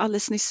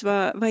alldeles nyss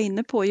var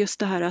inne på, just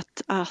det här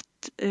att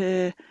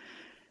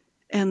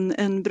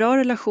en bra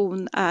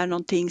relation är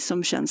någonting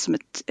som känns som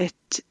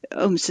ett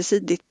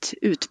ömsesidigt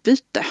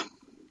utbyte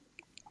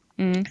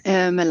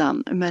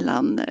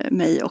mellan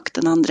mig och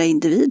den andra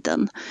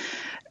individen.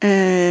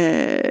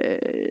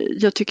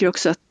 Jag tycker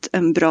också att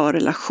en bra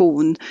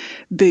relation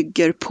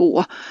bygger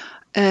på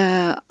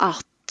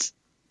att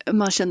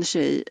man känner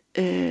sig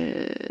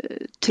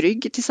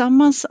trygg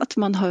tillsammans, att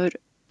man har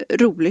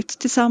roligt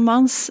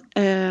tillsammans.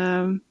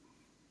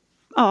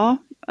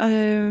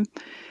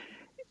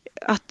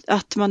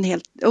 Att man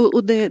helt,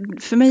 och det,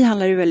 för mig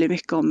handlar det väldigt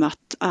mycket om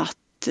att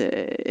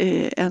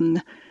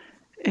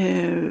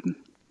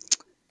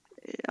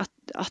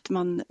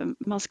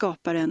man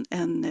skapar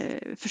en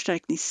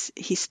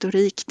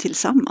förstärkningshistorik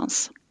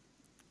tillsammans.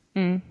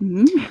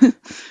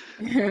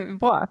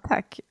 Bra,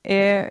 tack.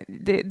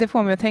 Det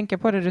får mig att tänka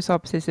på det du sa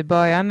precis i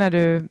början när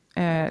du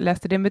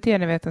läste din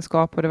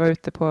beteendevetenskap och du var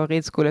ute på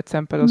ridskola till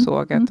exempel och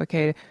såg att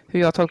hur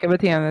jag tolkar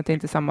beteendet är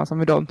inte samma som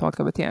hur de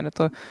tolkar beteendet.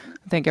 Och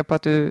jag tänker på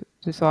att du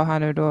sa här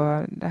nu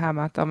då det här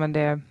med att det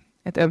är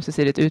ett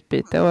ömsesidigt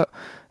utbyte. Och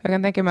jag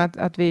kan tänka mig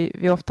att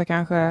vi ofta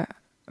kanske,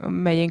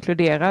 mig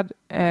inkluderad,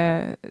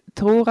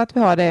 tror att vi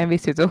har det i en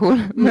viss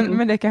situation,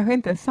 men det kanske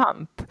inte är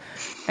sant.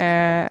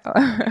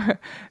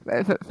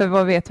 För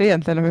vad vet vi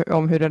egentligen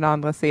om hur den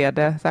andra ser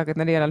det, särskilt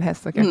när det gäller en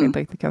häst som kanske inte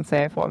riktigt kan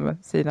säga ifrån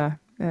med sina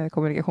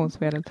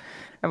kommunikationsmedel.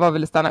 Jag bara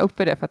ville stanna upp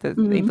i det för att det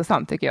är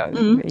intressant tycker jag. Det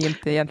är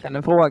inte egentligen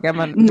en fråga,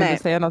 men om du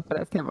säger något på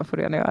det temat får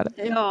du gärna göra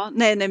det. Ja,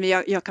 men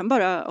jag kan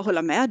bara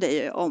hålla med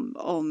dig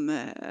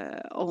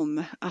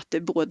om att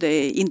det både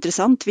är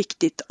intressant,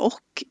 viktigt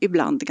och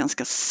ibland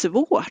ganska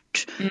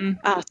svårt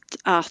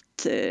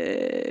att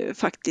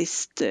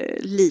faktiskt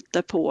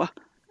lita på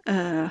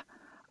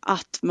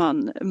att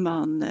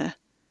man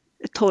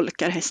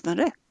tolkar hästen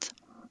rätt.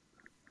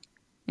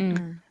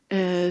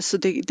 Så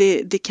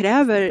det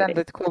kräver...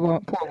 Ständigt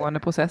pågående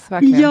process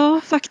verkligen.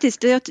 Ja,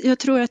 faktiskt. Jag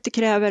tror att det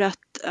kräver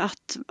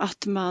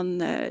att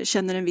man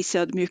känner en viss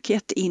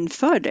ödmjukhet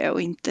inför det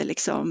och inte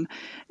liksom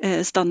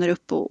stannar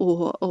upp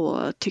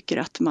och tycker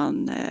att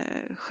man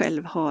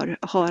själv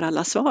har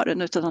alla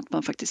svaren, utan att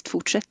man faktiskt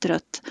fortsätter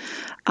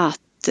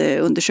att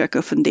undersöka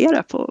och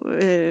fundera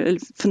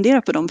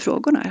på de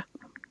frågorna.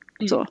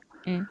 Så.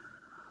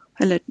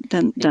 Eller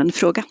den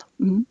frågan.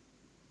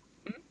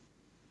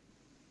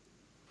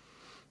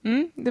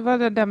 Det var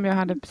det där jag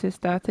hade precis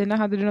där. Tina,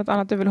 hade du något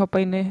annat du vill hoppa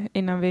in i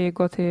innan vi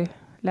går till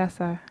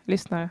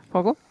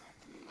lyssnarfrågor?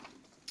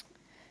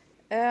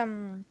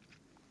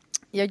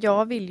 Ja,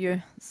 jag vill ju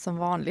som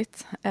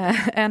vanligt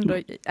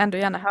ändå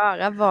gärna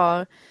höra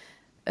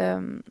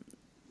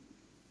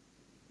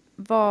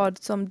vad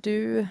som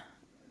du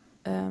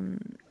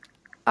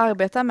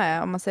arbetar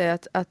med, om man säger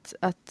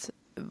att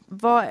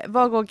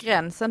var går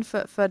gränsen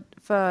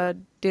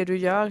för det du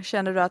gör?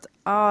 Känner du att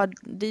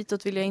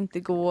ditåt vill jag inte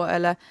gå,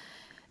 eller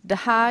det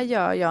här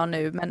gör jag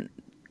nu, men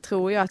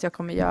tror jag att jag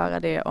kommer göra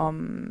det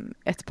om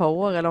ett par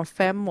år eller om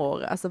 5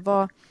 år? Alltså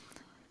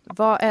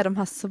vad är de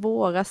här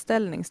svåra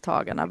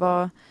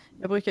ställningstagarna?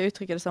 Jag brukar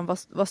uttrycka det som,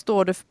 vad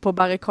står du på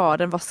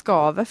barrikaden? Vad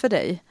skaver för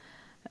dig?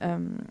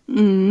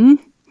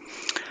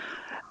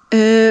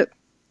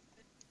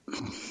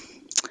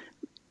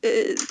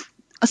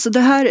 Alltså det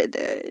här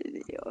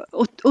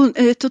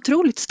är ett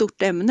otroligt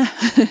stort ämne.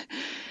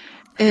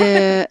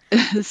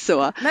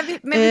 Så.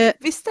 Men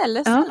vi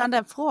ställer sällan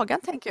den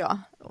frågan, tänker jag.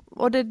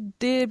 Och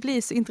det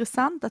blir så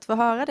intressant att få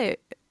höra det.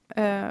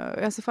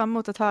 Jag ser fram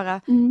emot att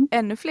höra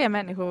ännu fler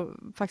människor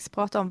faktiskt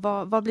prata om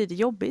vad blir det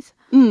jobbigt.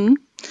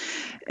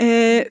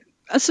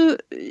 Alltså,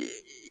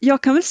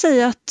 jag kan väl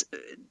säga att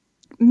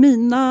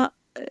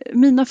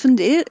mina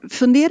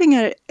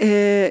funderingar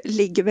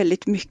ligger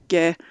väldigt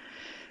mycket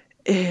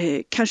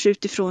kanske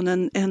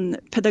utifrån en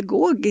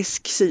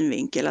pedagogisk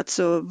synvinkel.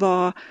 Alltså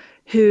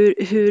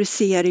hur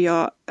ser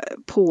jag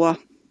på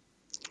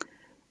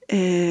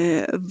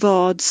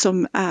vad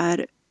som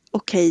är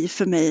okej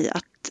för mig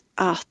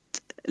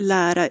att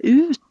lära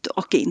ut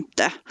och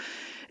inte.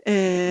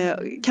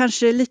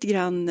 Kanske lite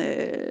grann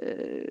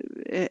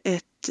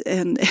ett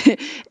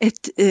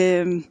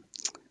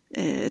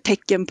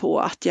tecken på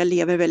att jag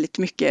lever väldigt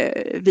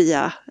mycket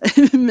via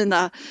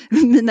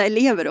mina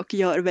elever och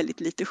gör väldigt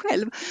lite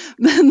själv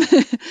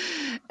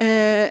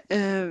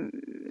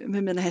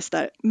med mina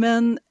hästar.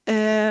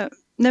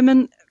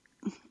 Men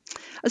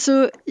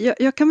alltså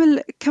jag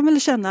kan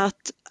väl känna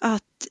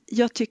att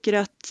jag tycker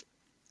att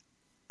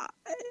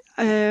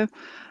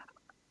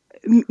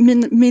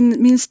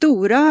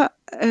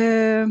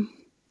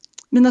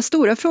mina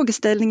stora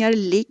frågeställningar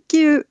ligger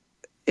ju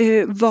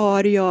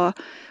var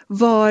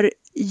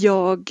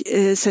jag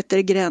sätter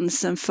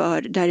gränsen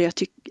för där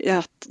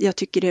jag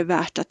tycker det är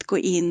värt att gå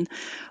in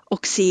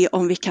och se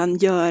om vi kan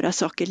göra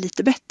saker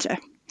lite bättre.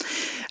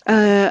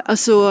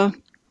 Alltså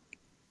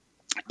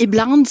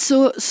ibland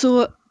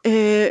så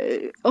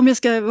om jag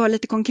ska vara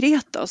lite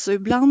konkret då, så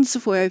ibland så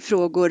får jag ju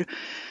frågor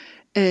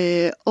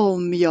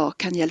om jag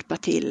kan hjälpa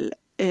till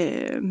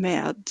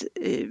med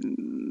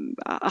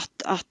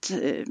att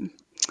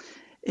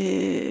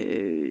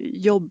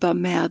jobba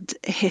med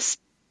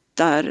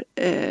hästar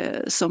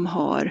som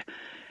har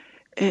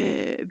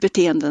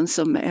beteenden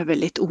som är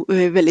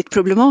väldigt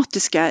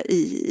problematiska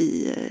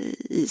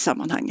i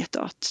sammanhanget. Då.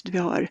 Att vi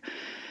har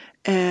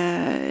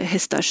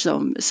hästar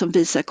som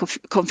visar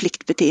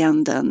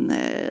konfliktbeteenden,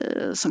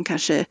 som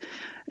kanske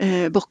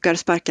bockar,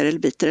 sparkar eller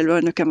biter eller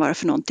vad det nu kan vara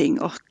för någonting.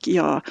 Och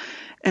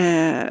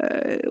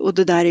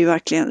det där är ju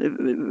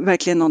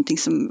verkligen någonting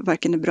som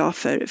varken är bra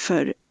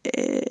för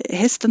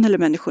hästen eller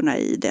människorna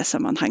i det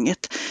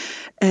sammanhanget.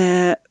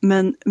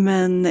 Men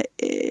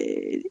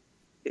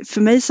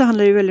för mig så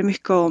handlar det väldigt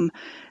mycket om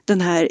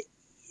den här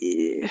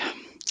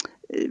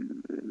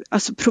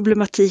alltså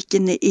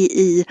problematiken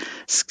i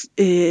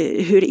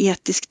hur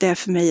etiskt det är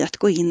för mig att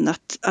gå in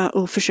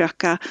och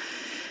försöka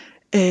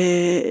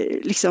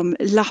liksom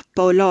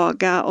lappa och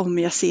laga om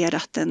jag ser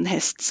att en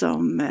häst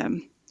som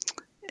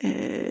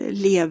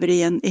lever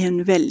i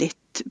en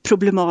väldigt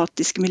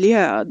problematisk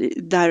miljö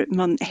där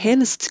man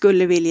helst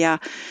skulle vilja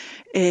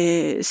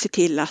se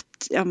till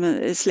att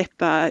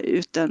släppa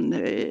ut den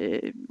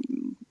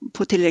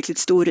på tillräckligt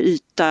stor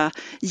yta,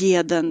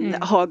 ge den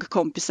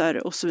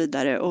hagkompisar och så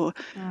vidare. Och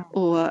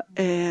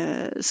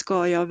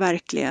ska jag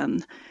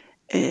verkligen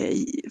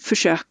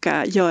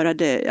försöka göra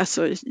det,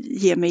 alltså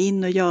ge mig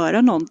in och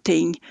göra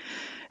någonting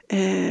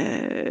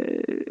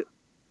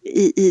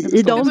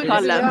i de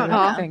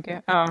fallen.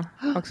 Ja,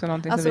 också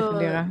någonting som vi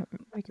funderar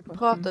mycket på.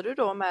 Pratar du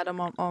då med dem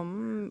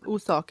om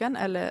orsaken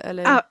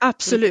eller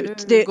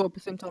absolut. Du går på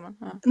symptomen?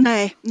 Ja.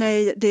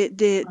 Nej,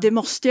 det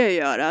måste jag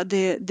göra.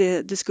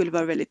 Det skulle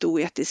vara väldigt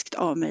oetiskt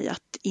av mig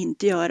att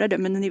inte göra det.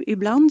 Men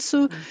ibland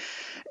så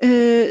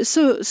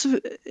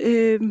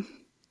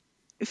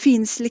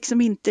finns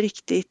liksom inte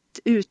riktigt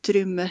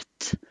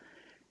utrymmet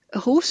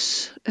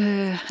hos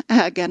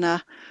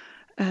ägarna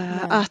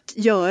att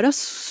göra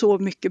så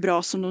mycket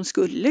bra som de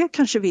skulle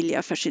kanske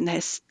vilja för sin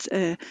häst,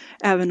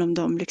 även om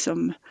de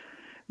liksom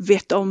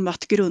vet om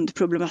att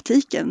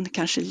grundproblematiken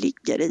kanske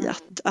ligger i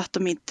att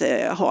de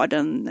inte har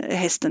den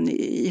hästen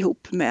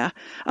ihop med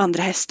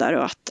andra hästar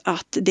och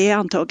att det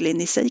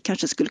antagligen i sig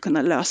kanske skulle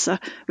kunna lösa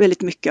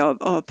väldigt mycket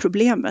av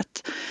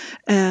problemet.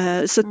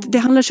 Så det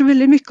handlar så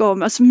väldigt mycket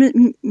om, alltså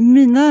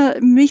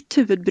mitt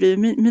huvudbry,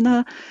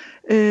 mina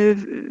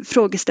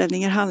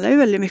frågeställningar handlar ju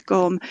väldigt mycket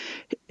om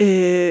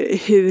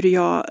hur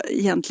jag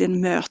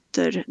egentligen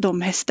möter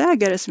de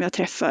hästägare som jag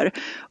träffar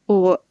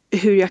och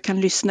hur jag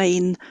kan lyssna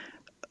in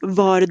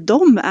var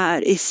de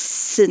är i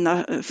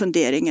sina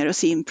funderingar och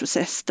sin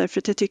process. Därför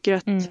att jag tycker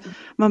att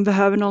man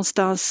behöver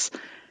någonstans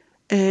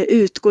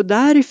utgå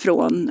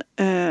därifrån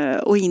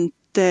och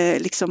inte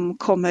liksom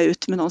komma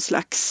ut med någon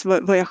slags,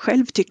 vad jag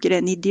själv tycker är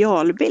en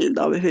idealbild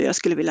av hur jag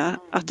skulle vilja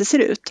att det ser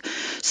ut.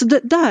 Så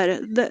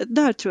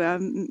där tror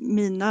jag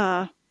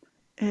mina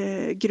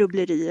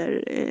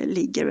grubblerier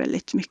ligger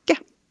väldigt mycket.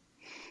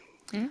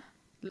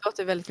 Det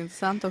låter väldigt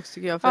intressant också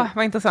tycker jag.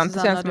 Vad intressant,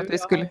 det känns som att vi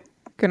skulle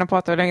kunna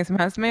prata hur länge som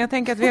helst. Men jag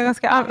tänker att vi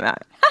ganska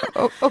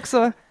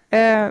också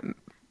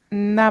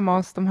närma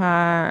oss de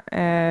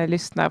här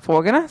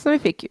lyssnarfrågorna som vi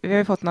fick. Vi har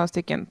ju fått några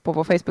stycken på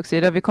vår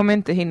Facebook-sida. Vi kommer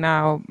inte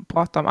hinna och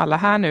prata om alla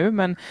här nu,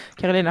 men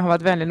Carolina har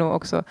varit vänlig nog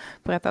också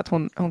berätta att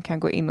hon kan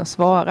gå in och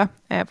svara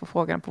på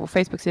frågorna på vår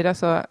Facebook-sida.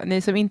 Så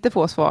ni som inte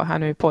får svar här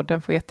nu i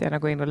podden får jättegärna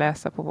gå in och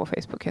läsa på vår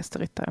Facebook,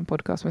 Hästryttaren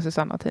podcast med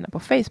Susanna och Tina på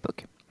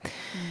Facebook.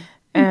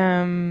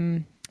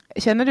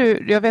 Känner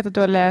du, jag vet att du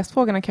har läst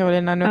frågorna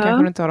Carolina, nu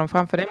kanske du inte har dem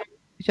framför dig.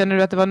 Känner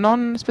du att det var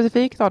någon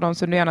specifikt av dem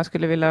som du gärna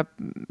skulle vilja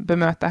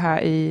bemöta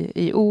här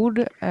i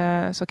ord?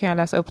 Så kan jag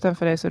läsa upp den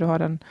för dig så du har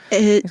den.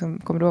 Liksom,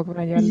 kommer du ihåg vad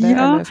den gällde?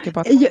 Ja, eller ska jag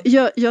bara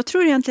jag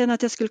tror egentligen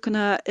att jag skulle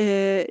kunna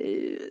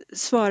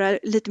svara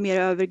lite mer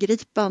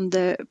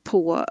övergripande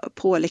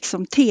på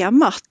liksom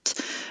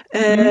temat.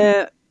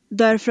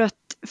 Därför att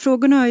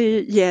frågorna har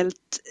ju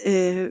gällt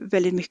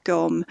väldigt mycket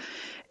om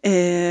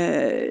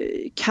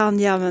kan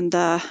jag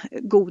använda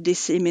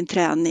godis i min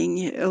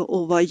träning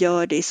och vad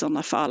gör det i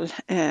sådana fall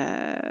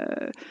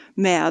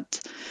med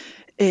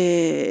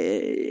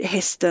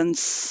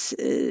hästens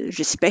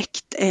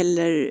respekt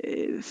eller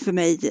för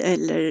mig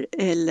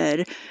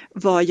eller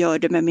vad gör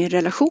det med min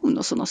relation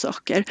och sådana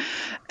saker.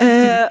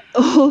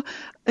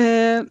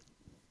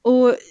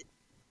 Och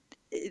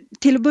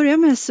till att börja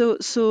med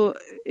så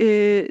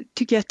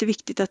tycker jag att det är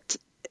viktigt att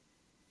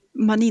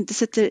man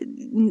inte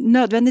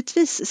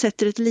nödvändigtvis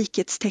sätter ett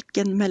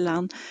likhetstecken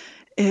mellan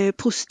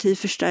positiv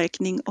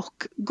förstärkning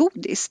och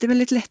godis. Det är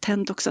väldigt lätt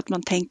hänt också att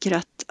man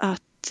tänker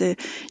att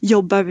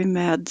jobbar vi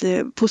med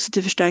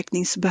positiv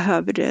förstärkning så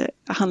behöver det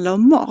handla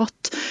om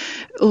mat.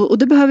 Och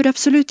det behöver det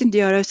absolut inte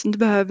göra, utan det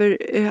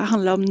behöver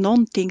handla om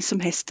någonting som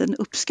hästen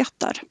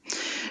uppskattar.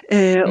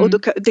 Och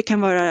det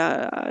kan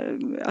vara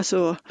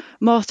alltså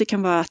mat, det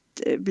kan vara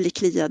att bli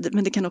kliad,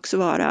 men det kan också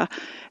vara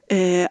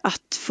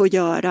att få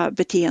göra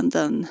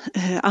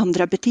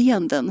andra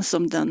beteenden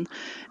som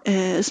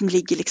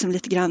ligger liksom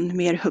lite grann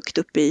mer högt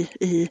upp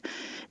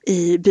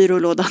i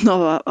byrålådan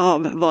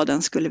av vad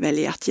den skulle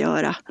välja att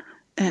göra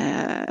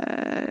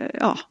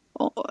ja,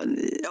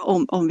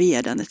 om vi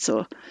ger den ett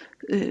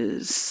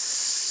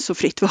så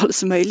fritt val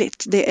som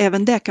möjligt.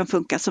 Även det kan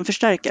funka som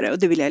förstärkare och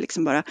det vill jag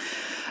liksom bara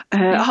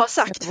ha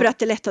sagt för att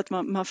det är lätt att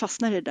man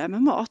fastnar i det där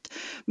med mat.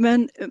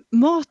 Men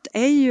mat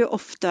är ju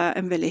ofta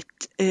en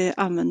väldigt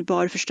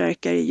användbar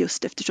förstärkare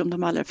just eftersom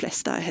de allra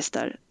flesta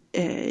hästar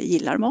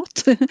gillar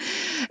mat.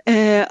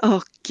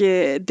 Och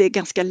det är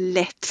ganska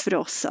lätt för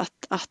oss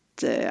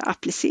att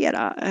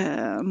applicera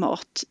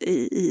mat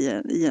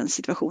i en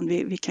situation.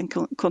 Vi kan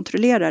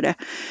kontrollera det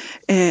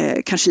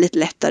kanske lite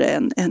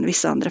lättare än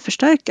vissa andra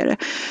förstärkare.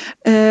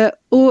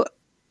 Och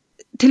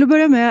till att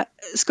börja med,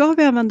 ska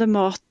vi använda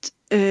mat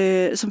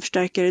som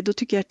förstärkare, då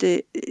tycker jag att det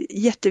är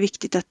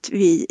jätteviktigt att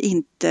vi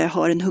inte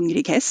har en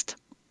hungrig häst.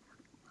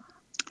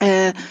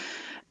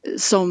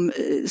 Så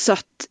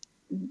att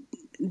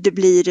det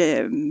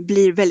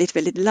blir väldigt,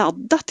 väldigt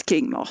laddat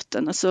kring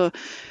maten. Alltså,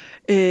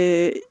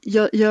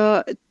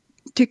 jag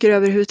tycker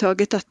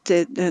överhuvudtaget att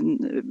det är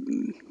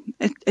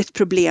ett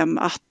problem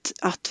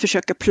att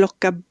försöka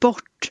plocka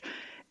bort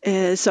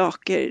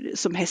saker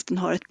som hästen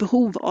har ett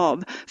behov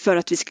av för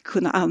att vi ska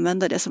kunna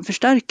använda det som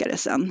förstärkare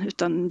sen.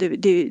 Utan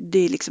det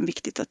är liksom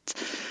viktigt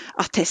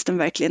att hästen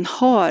verkligen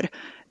har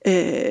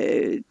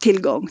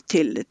tillgång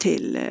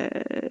till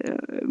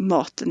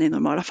maten i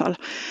normala fall.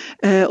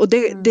 Och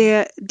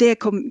det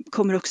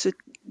kommer också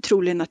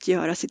troligen att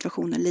göra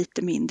situationen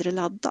lite mindre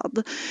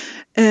laddad.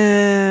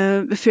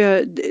 För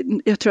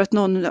jag tror att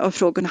någon av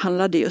frågorna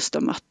handlade just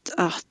om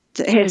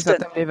att hästen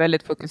blir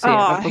väldigt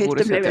fokuserad på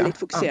hästen blir väldigt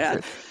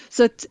fokuserad.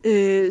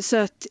 Så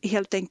att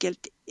helt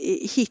enkelt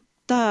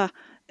hitta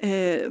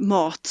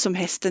mat som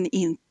hästen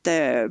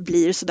inte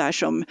blir så där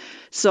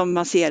som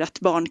man ser att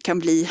barn kan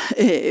bli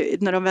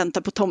när de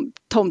väntar på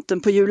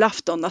tomten på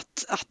julafton,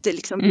 att det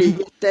liksom blir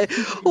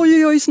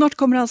oj, snart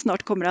kommer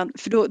han,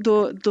 för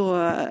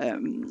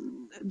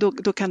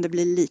då kan det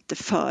bli lite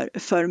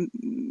för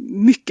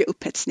mycket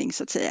upphetsning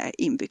så att säga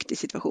inbyggt i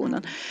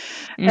situationen.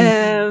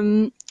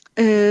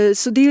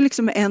 Så det är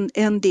liksom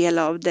en del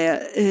av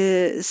det.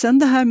 Sen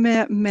det här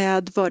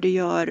med vad det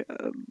gör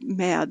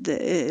med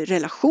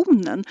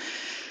relationen.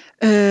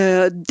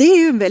 Det är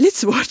ju väldigt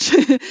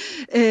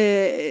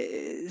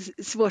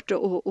svårt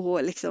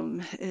att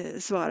liksom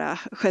svara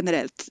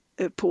generellt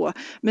på.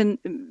 Men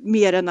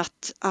mer än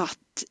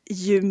att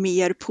ju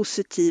mer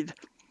positiv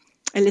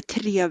eller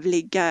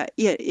trevliga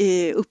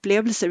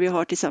upplevelser vi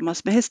har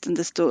tillsammans med hästen,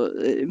 desto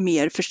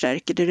mer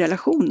förstärker det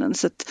relationen.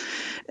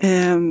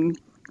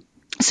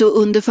 Så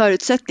under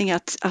förutsättning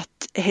att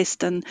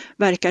hästen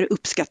verkar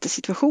uppskatta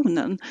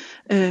situationen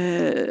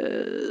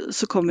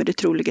så kommer det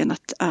troligen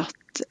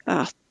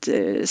att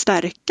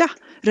stärka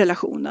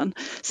relationen.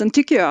 Sen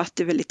tycker jag att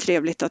det är väldigt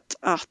trevligt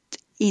att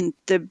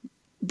inte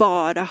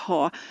bara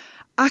ha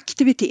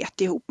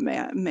aktivitet ihop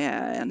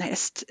med en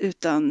häst,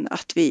 utan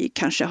att vi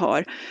kanske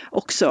har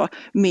också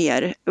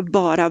mer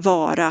bara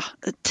vara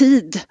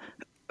tid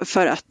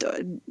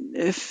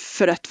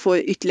för att få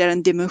ytterligare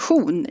en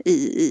dimension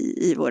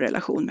i vår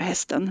relation med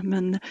hästen.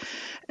 Men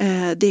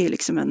det är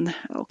liksom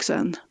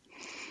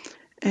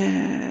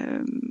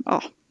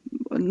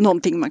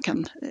någonting man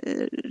kan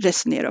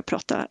resonera och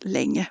prata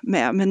länge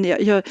med. Men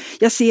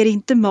jag ser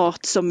inte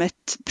mat som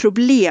ett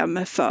problem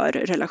för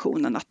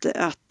relationen,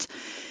 att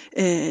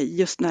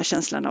just den här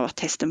känslan av att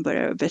hästen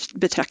börjar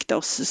betrakta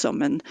oss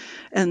som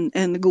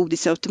en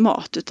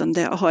godisautomat, utan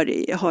det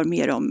har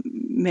mer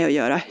med att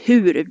göra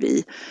hur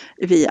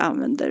vi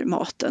använder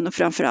maten, och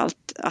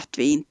framförallt att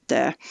vi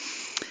inte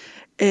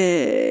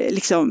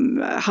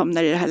liksom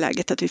hamnar i det här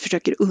läget att vi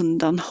försöker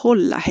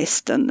undanhålla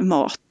hästen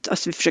mat.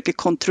 Alltså vi försöker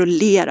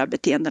kontrollera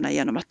beteendena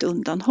genom att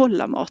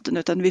undanhålla maten,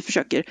 utan vi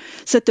försöker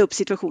sätta upp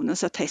situationen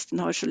så att hästen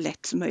har så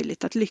lätt som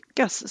möjligt att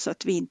lyckas, så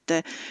att vi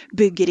inte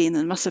bygger in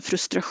en massa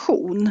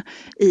frustration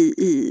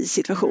i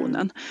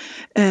situationen.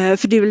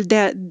 För det är väl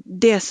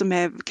det som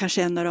är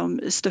kanske en av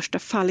de största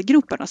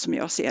fallgroparna som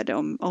jag ser det,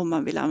 om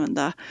man vill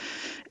använda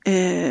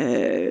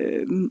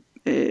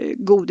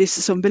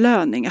godis som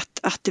belöning,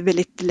 att det är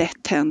väldigt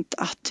lätt hänt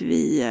att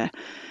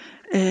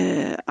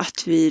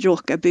vi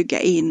råkar bygga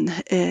in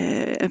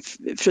en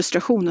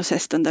frustration hos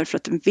hästen därför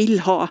att den vill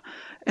ha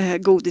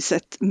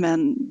godiset,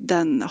 men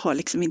den har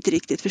liksom inte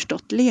riktigt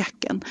förstått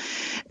leken.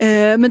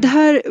 Men det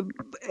här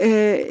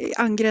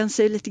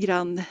angränsar lite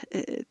grann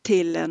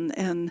till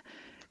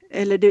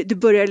eller det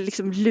börjar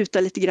liksom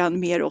luta lite grann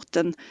mer åt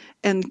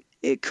en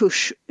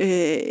kurs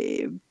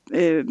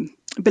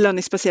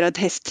belöningsbaserad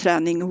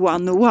hästträning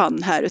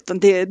 101 här, utan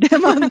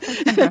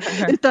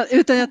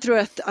utan jag tror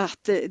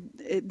att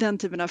den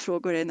typen av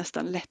frågor är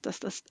nästan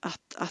lättast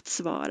att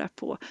svara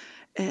på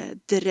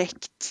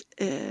direkt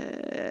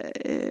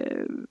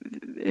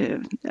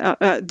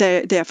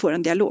där jag får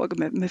en dialog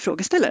med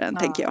frågeställaren,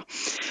 tänker jag.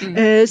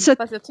 Så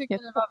fast jag tycker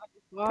det var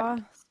väldigt bra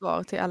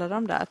svar till alla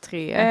de där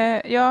tre.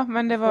 Ja,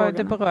 men det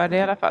berörde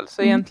i alla fall.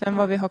 Så egentligen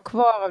vad vi har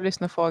kvar av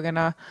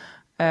lyssnarfrågorna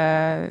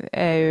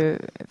är ju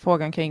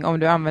frågan kring om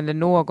du använder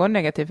någon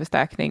negativ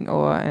förstärkning,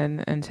 och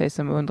en tjej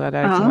som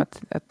undrade liksom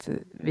att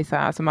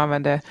vissa som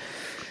använder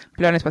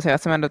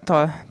belöningsbaserat som ändå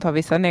tar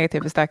vissa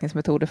negativa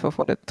förstärkningsmetoder för att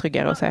få det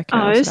tryggare och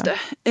säkrare. Ja, just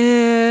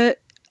det.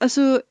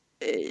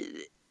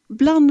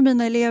 Bland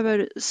mina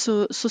elever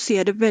så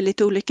ser det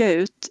väldigt olika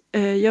ut.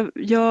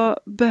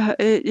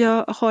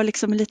 Jag har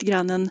liksom lite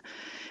grann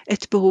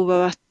ett behov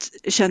av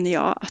känner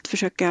jag, att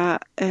försöka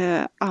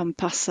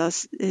anpassa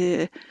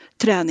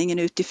träningen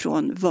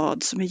utifrån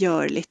vad som är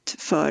görligt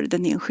för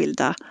den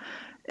enskilda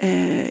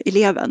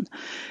eleven.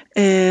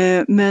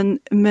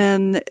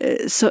 Men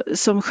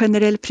som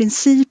generell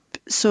princip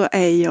så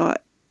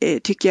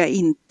tycker jag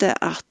inte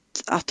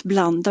att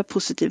blanda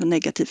positiv och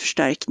negativ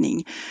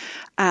förstärkning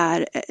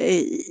är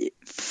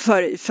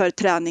för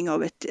träning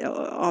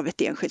av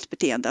ett enskilt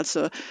beteende.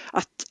 Alltså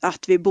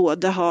att vi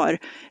både har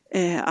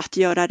att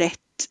göra rätt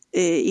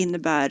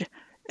innebär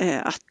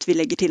att vi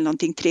lägger till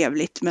någonting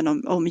trevligt,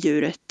 men om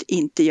djuret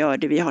inte gör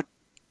det vi har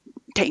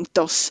tänkt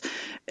oss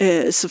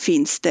så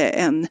finns det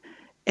en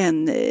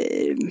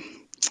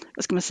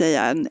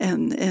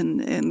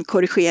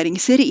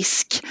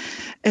korrigeringsrisk.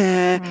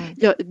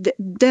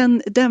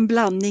 Den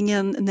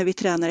blandningen när vi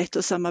tränar ett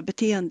och samma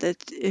beteende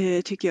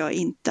tycker jag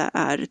inte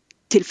är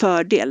till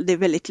fördel. Det är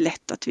väldigt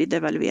lätt att vi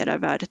devalverar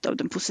värdet av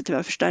den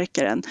positiva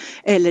förstärkaren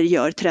eller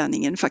gör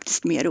träningen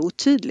faktiskt mer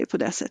otydlig på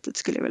det sättet,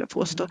 skulle jag vilja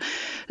påstå.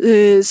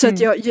 Så att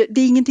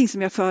det är ingenting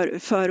som jag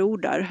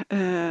förordar.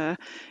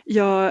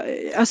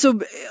 Alltså,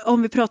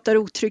 om vi pratar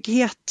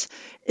otrygghet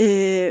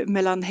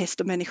mellan häst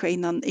och människa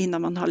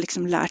innan man har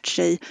liksom lärt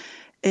sig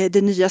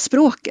det nya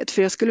språket,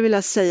 för jag skulle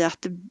vilja säga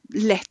att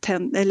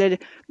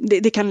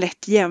det kan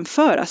lätt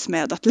jämföras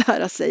med att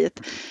lära sig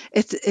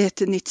ett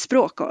nytt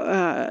språk,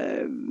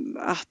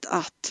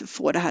 att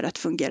få det här att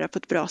fungera på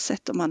ett bra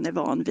sätt om man är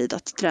van vid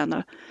att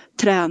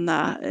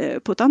träna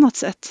på ett annat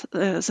sätt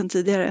sedan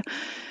tidigare.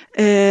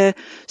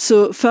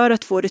 Så för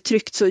att få det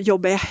tryggt så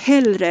jobbar jag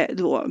hellre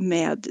då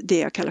med det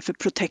jag kallar för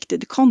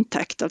protected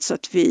contact, alltså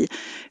att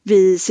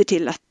vi ser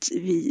till att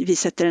vi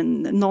sätter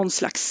någon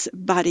slags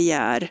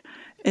barriär,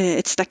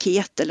 ett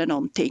staket eller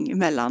någonting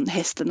mellan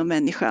hästen och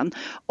människan,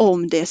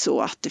 om det är så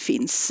att det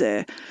finns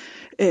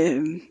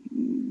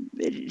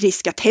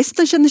risk att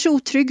hästen känner sig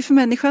otrygg för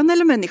människan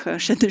eller människan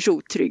känner sig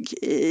otrygg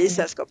i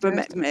sällskap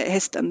med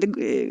hästen. Det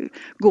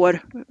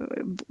går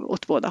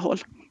åt båda håll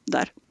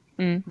där.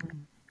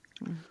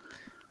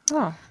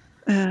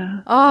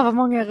 Vad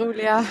många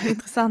roliga,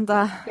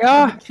 intressanta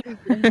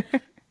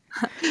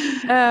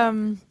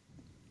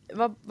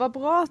vad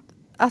bra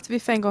att vi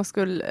för en gång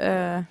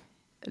skulle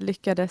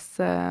lyckades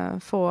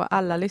få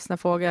alla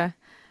lyssnarfrågor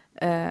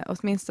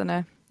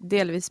åtminstone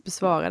delvis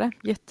besvarade.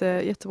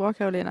 Jättebra,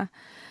 Carolina.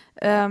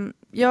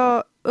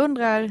 Jag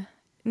undrar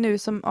nu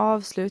som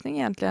avslutning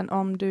egentligen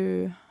om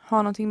du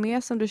har någonting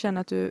mer som du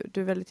känner att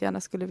du väldigt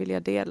gärna skulle vilja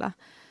dela.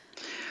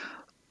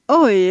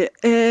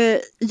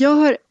 Jag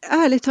har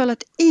ärligt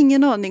talat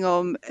ingen aning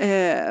om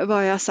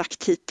vad jag har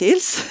sagt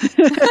hittills.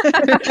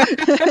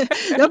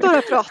 Jag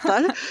bara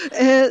pratar.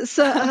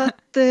 Så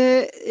att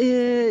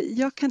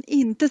jag kan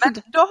inte... Men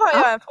då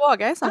har jag en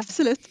fråga.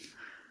 Absolut.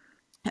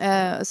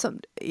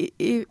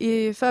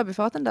 I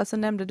förbifarten där så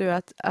nämnde du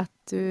att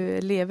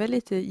du lever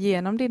lite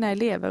genom dina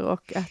elever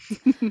och att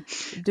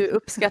du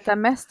uppskattar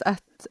mest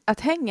att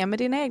hänga med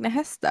dina egna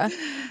hästar.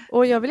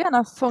 Och jag vill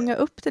gärna fånga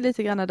upp det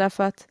lite grann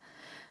därför att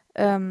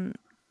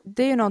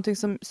det är ju någonting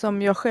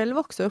som jag själv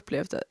också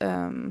upplevt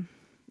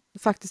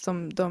faktiskt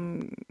som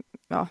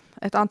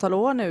ett antal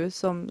år nu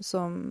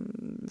som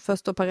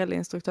först då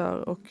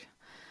parellinstruktör och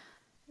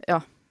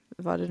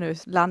vad det nu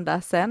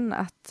landar sen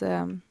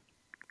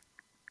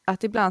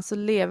att ibland så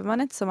lever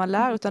man inte som man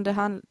lär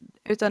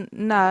utan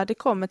när det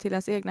kommer till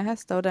ens egna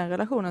hästar och den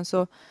relationen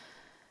så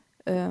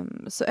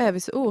är vi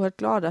så oerhört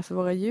glada för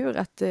våra djur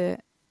att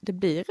det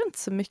blir inte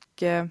så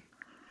mycket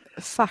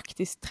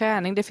faktisk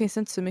träning. Det finns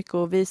inte så mycket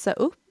att visa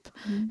upp.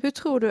 Hur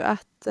tror du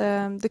att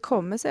det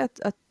kommer sig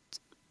att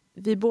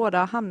vi båda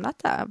har hamnat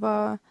där?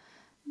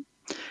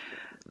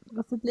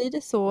 Varför blir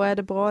det så? Är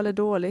det bra eller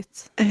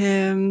dåligt?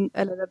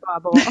 Eller är det bara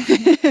bra?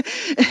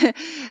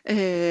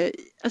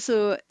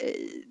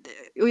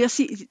 Och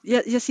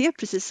jag ser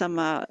precis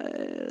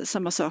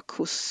samma sak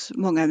hos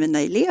många av mina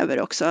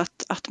elever också.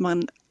 Att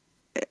man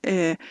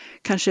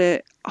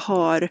kanske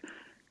har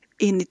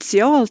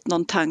initialt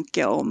någon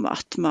tanke om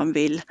att man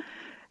vill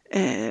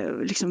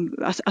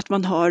att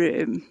man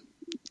har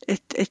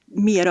ett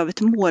mer av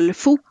ett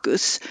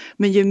målfokus,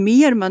 men ju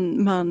mer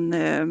man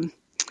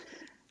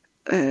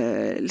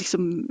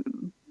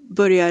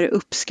börjar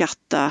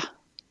uppskatta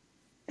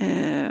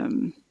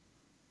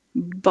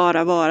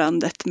bara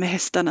varandet med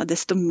hästarna,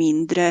 desto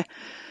mindre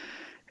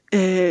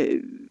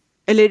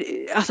eller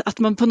att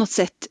man på något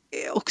sätt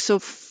också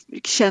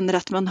känner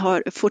att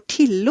man får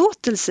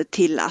tillåtelse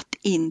till att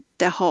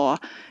inte ha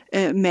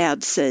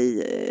med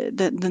sig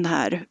den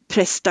här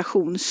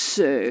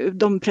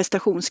de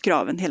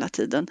prestationskraven hela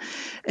tiden.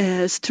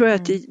 Så tror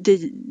jag att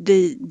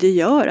det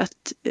gör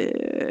att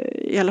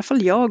i alla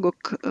fall jag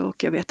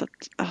och jag vet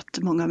att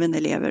många av mina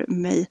elever med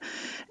mig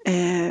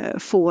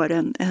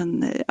får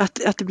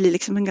att det blir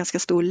liksom en ganska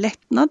stor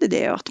lättnad i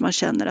det och att man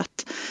känner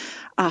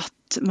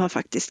att att man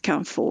faktiskt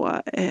kan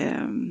få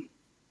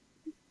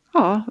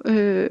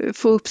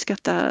få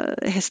uppskatta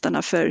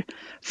hästarna för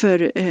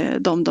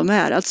de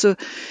är. Alltså,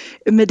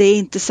 med det är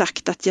inte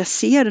sagt att jag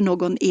ser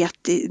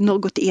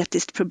något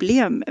etiskt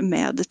problem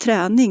med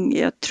träning.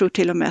 Jag tror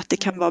till och med att det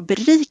kan vara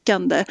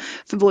berikande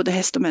för både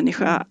häst och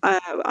människa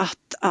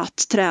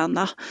att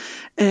träna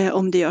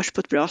om det görs på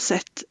ett bra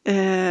sätt.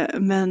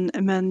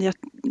 Men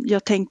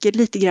jag tänker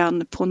lite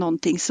grann på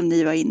någonting som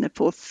ni var inne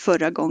på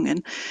förra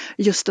gången.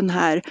 Just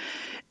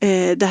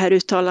det här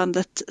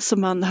uttalandet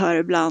som man hör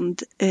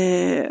ibland,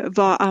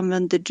 vad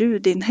använder du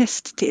din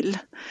häst till?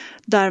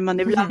 Där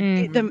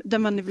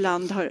man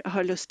ibland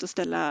har lust att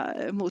ställa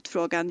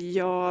motfrågan,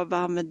 ja, vad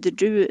använder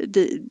du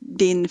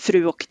din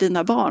fru och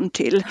dina barn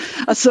till?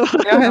 Alltså, och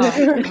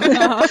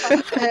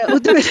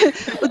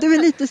det är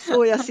väl lite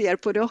så jag ser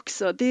på det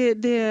också.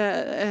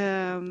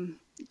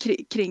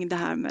 Kring det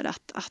här med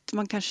att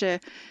man kanske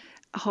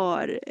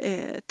har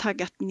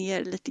taggat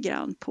ner lite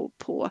grann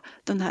på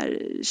den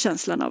här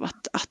känslan av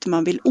att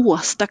man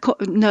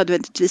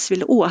nödvändigtvis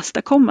vill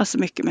åstadkomma så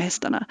mycket med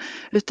hästarna,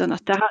 utan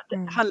att det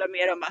handlar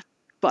mer om att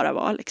bara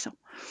vara liksom.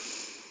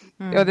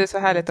 Ja, det är så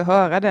härligt att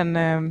höra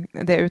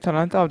det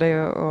uttalandet av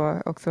dig,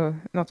 och också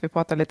något vi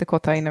pratade lite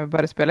kort här innan vi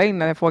började spela in,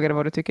 när jag frågade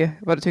vad du tycker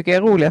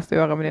är roligast att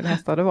göra med dina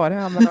hästar. Det var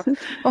det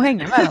att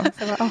hänga med dem.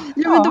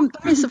 Så men de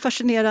är så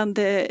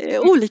fascinerande,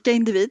 olika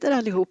individer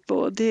allihop,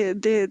 och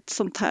det är ett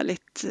sånt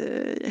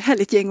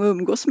härligt gäng att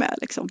umgås med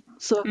liksom.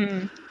 Så.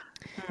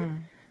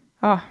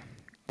 Ja,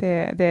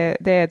 det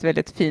är ett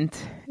väldigt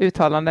fint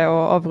uttalande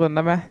att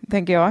avrunda med,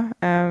 tänker jag.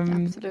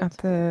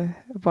 Att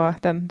bara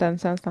den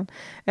känslan.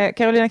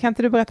 Carolina, kan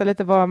inte du berätta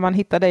lite var man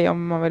hittar dig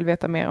om man vill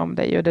veta mer om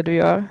dig och det du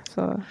gör,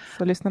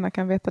 så lyssnarna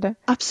kan veta det?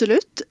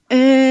 Absolut.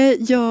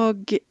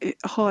 Jag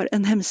har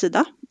en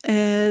hemsida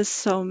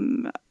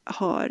som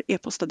har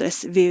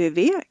e-postadress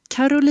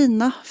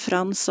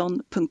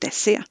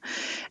www.carolinafransson.se,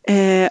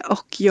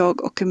 och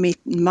jag och min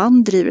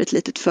man driver ett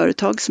litet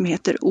företag som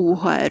heter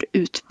OHR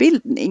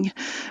Utbildning,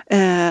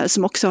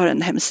 som också har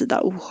en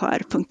hemsida,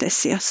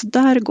 ohr.se, så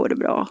där går det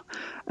bra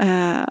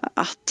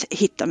att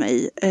hitta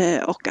mig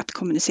och att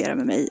kommunicera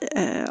med mig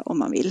om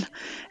man vill.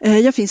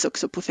 Jag finns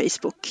också på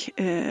Facebook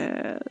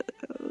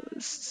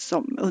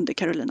som under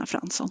Carolina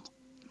Fransson.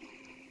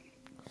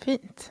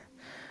 Fint.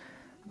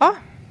 Ja,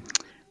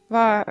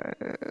 vad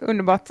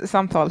underbart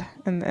samtal.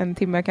 En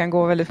timme kan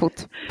gå väldigt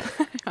fort.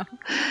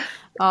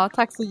 Ja,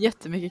 tack så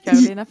jättemycket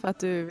Carolina för att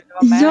du ville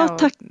vara med. Ja,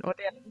 tack. Och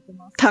dela lite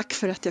med oss. Tack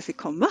för att jag fick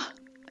komma.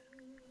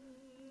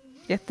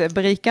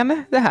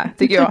 Jätteberikande det här,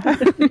 tycker jag.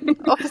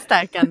 Och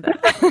förstärkande.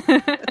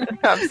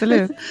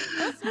 Absolut.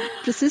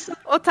 Precis.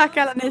 Och tack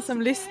alla ni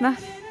som lyssnar.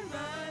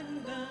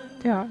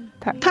 Ja,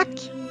 tack.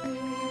 Tack.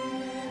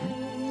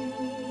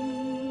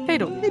 Hej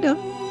då. Hej då.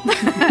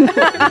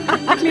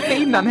 Klippa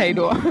innan hej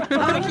då.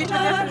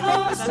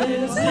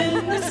 Horses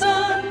in the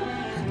sun.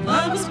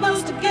 I was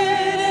supposed to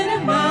get in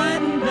and ride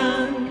and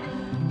run.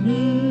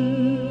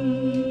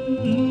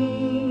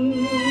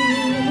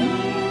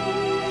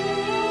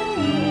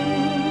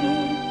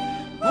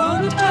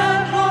 All the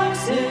tired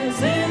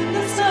horses in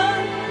the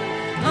sun.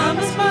 I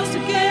was supposed to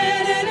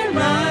get in and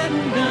ride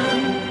and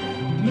run.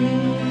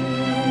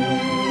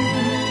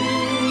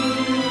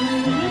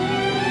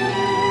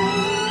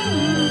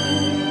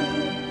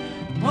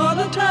 All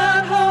the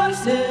tired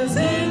horses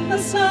in the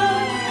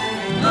sun.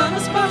 I'm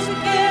supposed to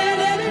get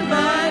in and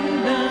ride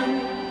and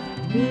run.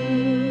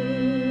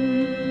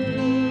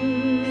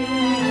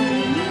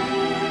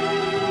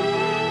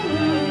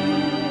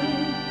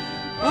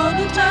 All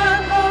the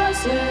tired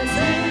horses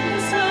in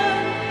the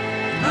sun.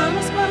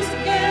 I'm supposed to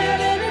get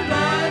in and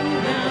ride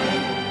and run.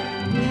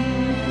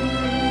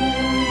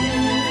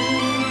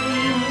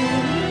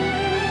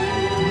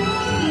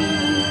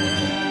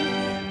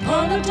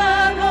 All the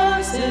tired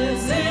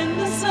horses in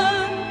the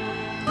sun.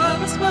 I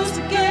was supposed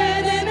to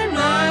get in and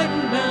ride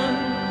and run.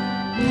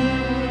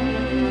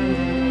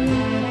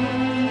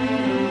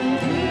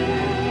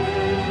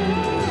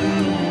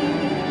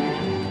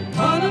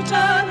 All the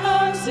tired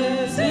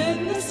horses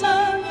in the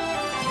sun.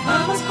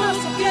 I was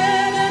supposed to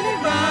get in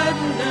and ride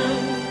and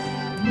run.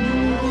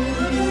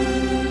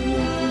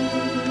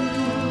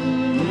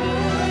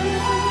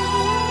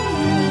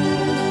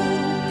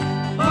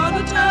 All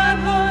the tired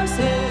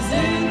horses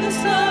in the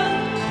sun.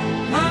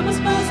 I was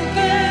supposed to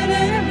get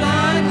in and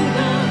ride and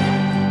run.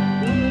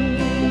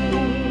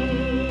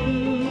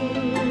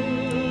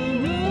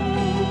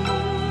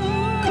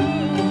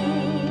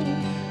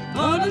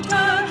 All the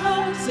tired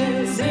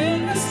horses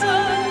in the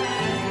sun.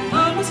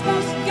 I was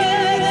supposed to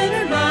get in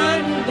and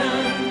ride and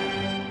run.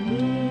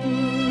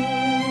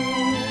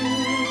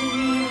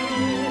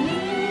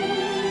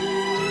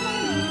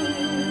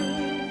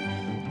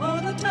 All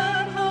the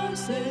tired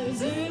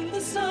horses in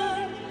the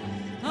sun.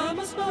 I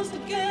was supposed to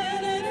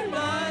get in